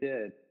way it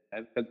did.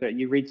 Because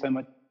you read so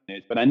much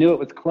news, but I knew it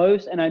was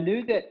close, and I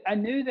knew that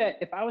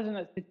if I was in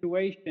that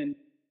situation,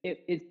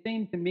 it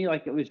seemed to me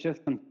like it was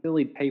just some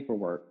silly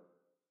paperwork,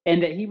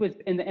 and that he was.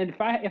 And if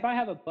I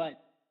have a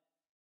but,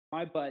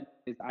 my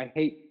but is I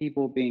hate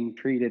people being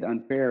treated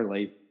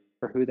unfairly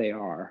for who they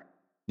are.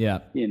 Yeah.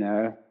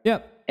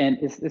 Yep. And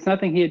it's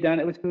nothing he had done.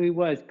 It was who he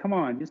was. Come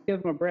on, just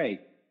give him a break.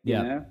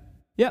 Yeah.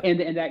 Yeah.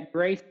 And that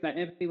grace, that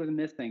empathy was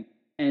missing.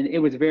 And it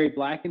was very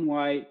black and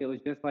white. It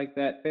was just like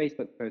that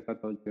Facebook post I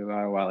told you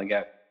about a while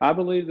ago. I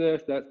believe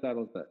this, that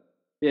settles it.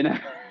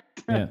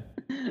 Yeah.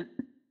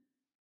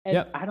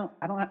 And I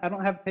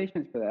don't have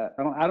patience for that.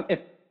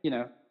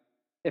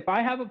 If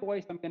I have a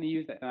voice, I'm going to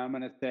use it, and I'm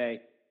going to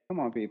say, "Come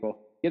on, people,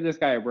 give this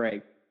guy a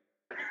break."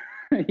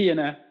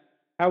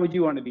 How would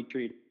you want to be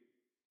treated?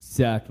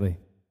 Exactly.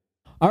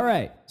 All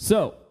right.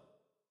 So,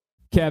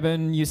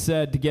 Kevin, you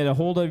said to get a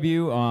hold of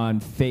you on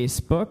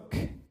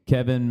Facebook.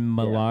 Kevin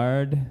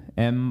Millard,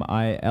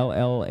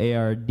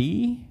 Millard.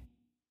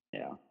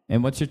 Yeah.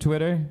 And what's your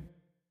Twitter?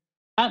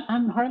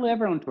 I'm hardly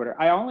ever on Twitter.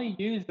 I only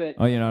use it.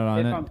 Oh, you're not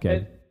on it?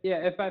 Okay.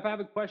 If I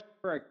have a question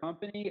for a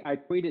company, I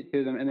tweet it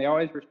to them, and they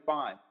always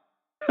respond.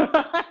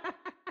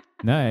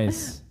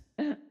 Nice.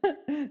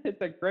 It's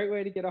a great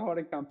way to get a hold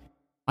of companies.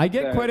 I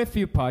get quite a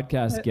few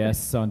podcast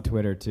guests on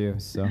Twitter, too,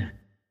 so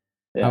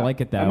I like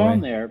it that way. I'm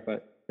on there,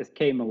 but it's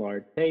K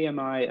Millard,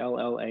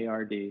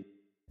 K-M-I-L-L-A-R-D.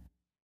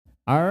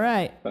 All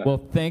right. Well,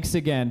 thanks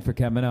again for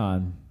coming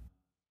on.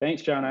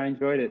 Thanks, John. I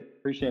enjoyed it.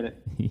 Appreciate it.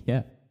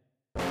 Yeah.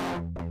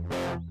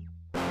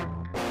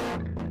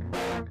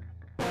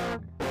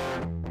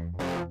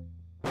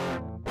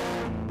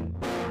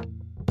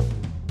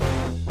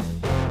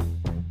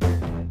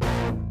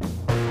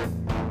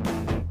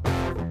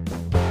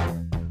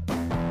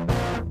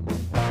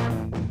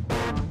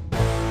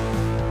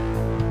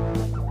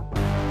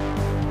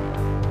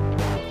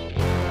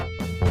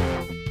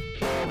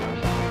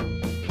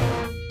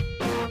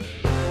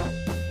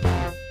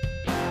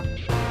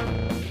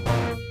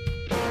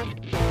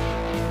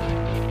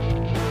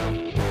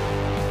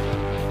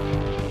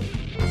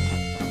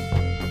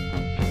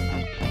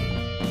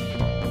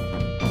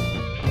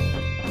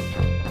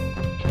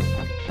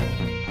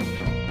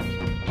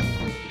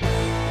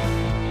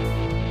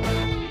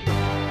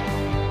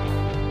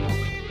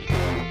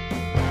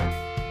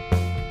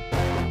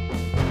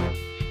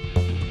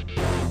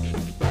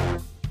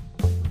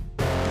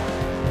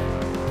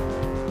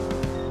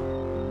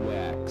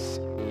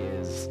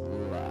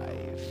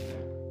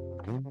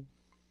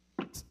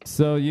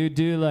 So you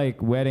do like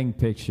wedding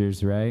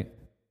pictures, right?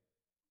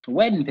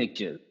 Wedding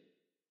pictures.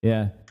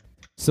 Yeah.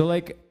 So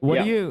like,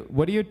 what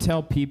do you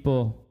tell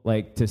people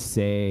like to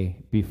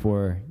say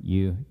before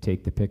you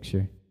take the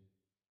picture?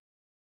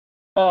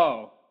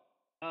 Oh,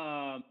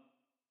 well,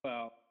 I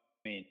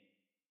mean,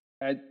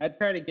 I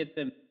try to get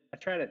them.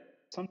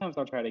 Sometimes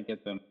I'll try to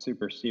get them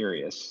super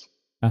serious,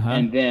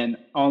 and then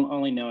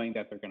only knowing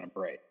that they're gonna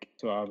break.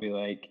 So I'll be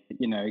like,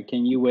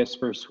 can you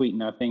whisper sweet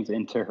nothings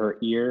into her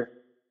ear?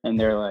 And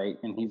they're like,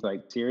 and he's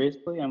like,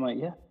 seriously? I'm like,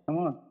 yeah, come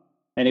on.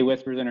 And he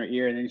whispers in her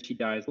ear, and then she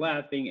dies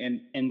laughing,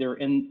 and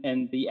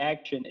the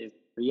action is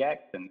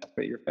reaction. That's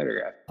what you're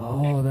photographing.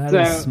 Oh, that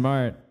is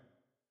smart.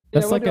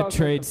 That's like a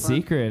trade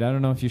secret. I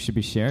don't know if you should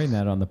be sharing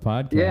that on the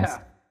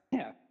podcast.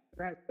 Yeah,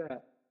 right.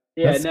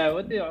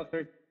 We'll do all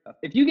sorts of stuff.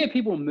 If you get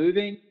people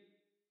moving,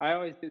 I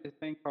always do this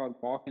thing called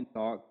walk and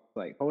talk,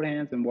 like hold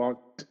hands and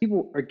walk.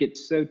 People get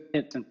so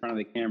tense in front of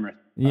the camera.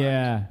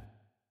 Yeah.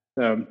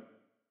 So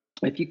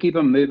if you keep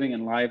them moving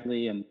and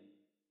lively, and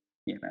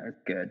it's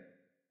good.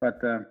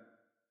 But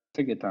It's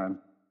a good time.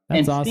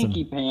 That's and awesome.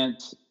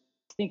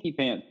 Stinky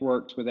Pants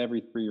works with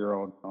every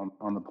 3-year-old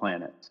on the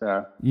planet.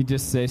 So You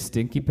just say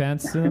stinky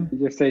pants to them?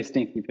 you just say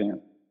Stinky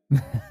Pants.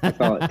 That's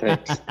all it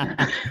takes.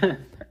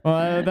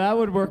 Well, that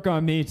would work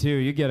on me too.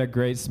 You get a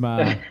great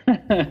smile.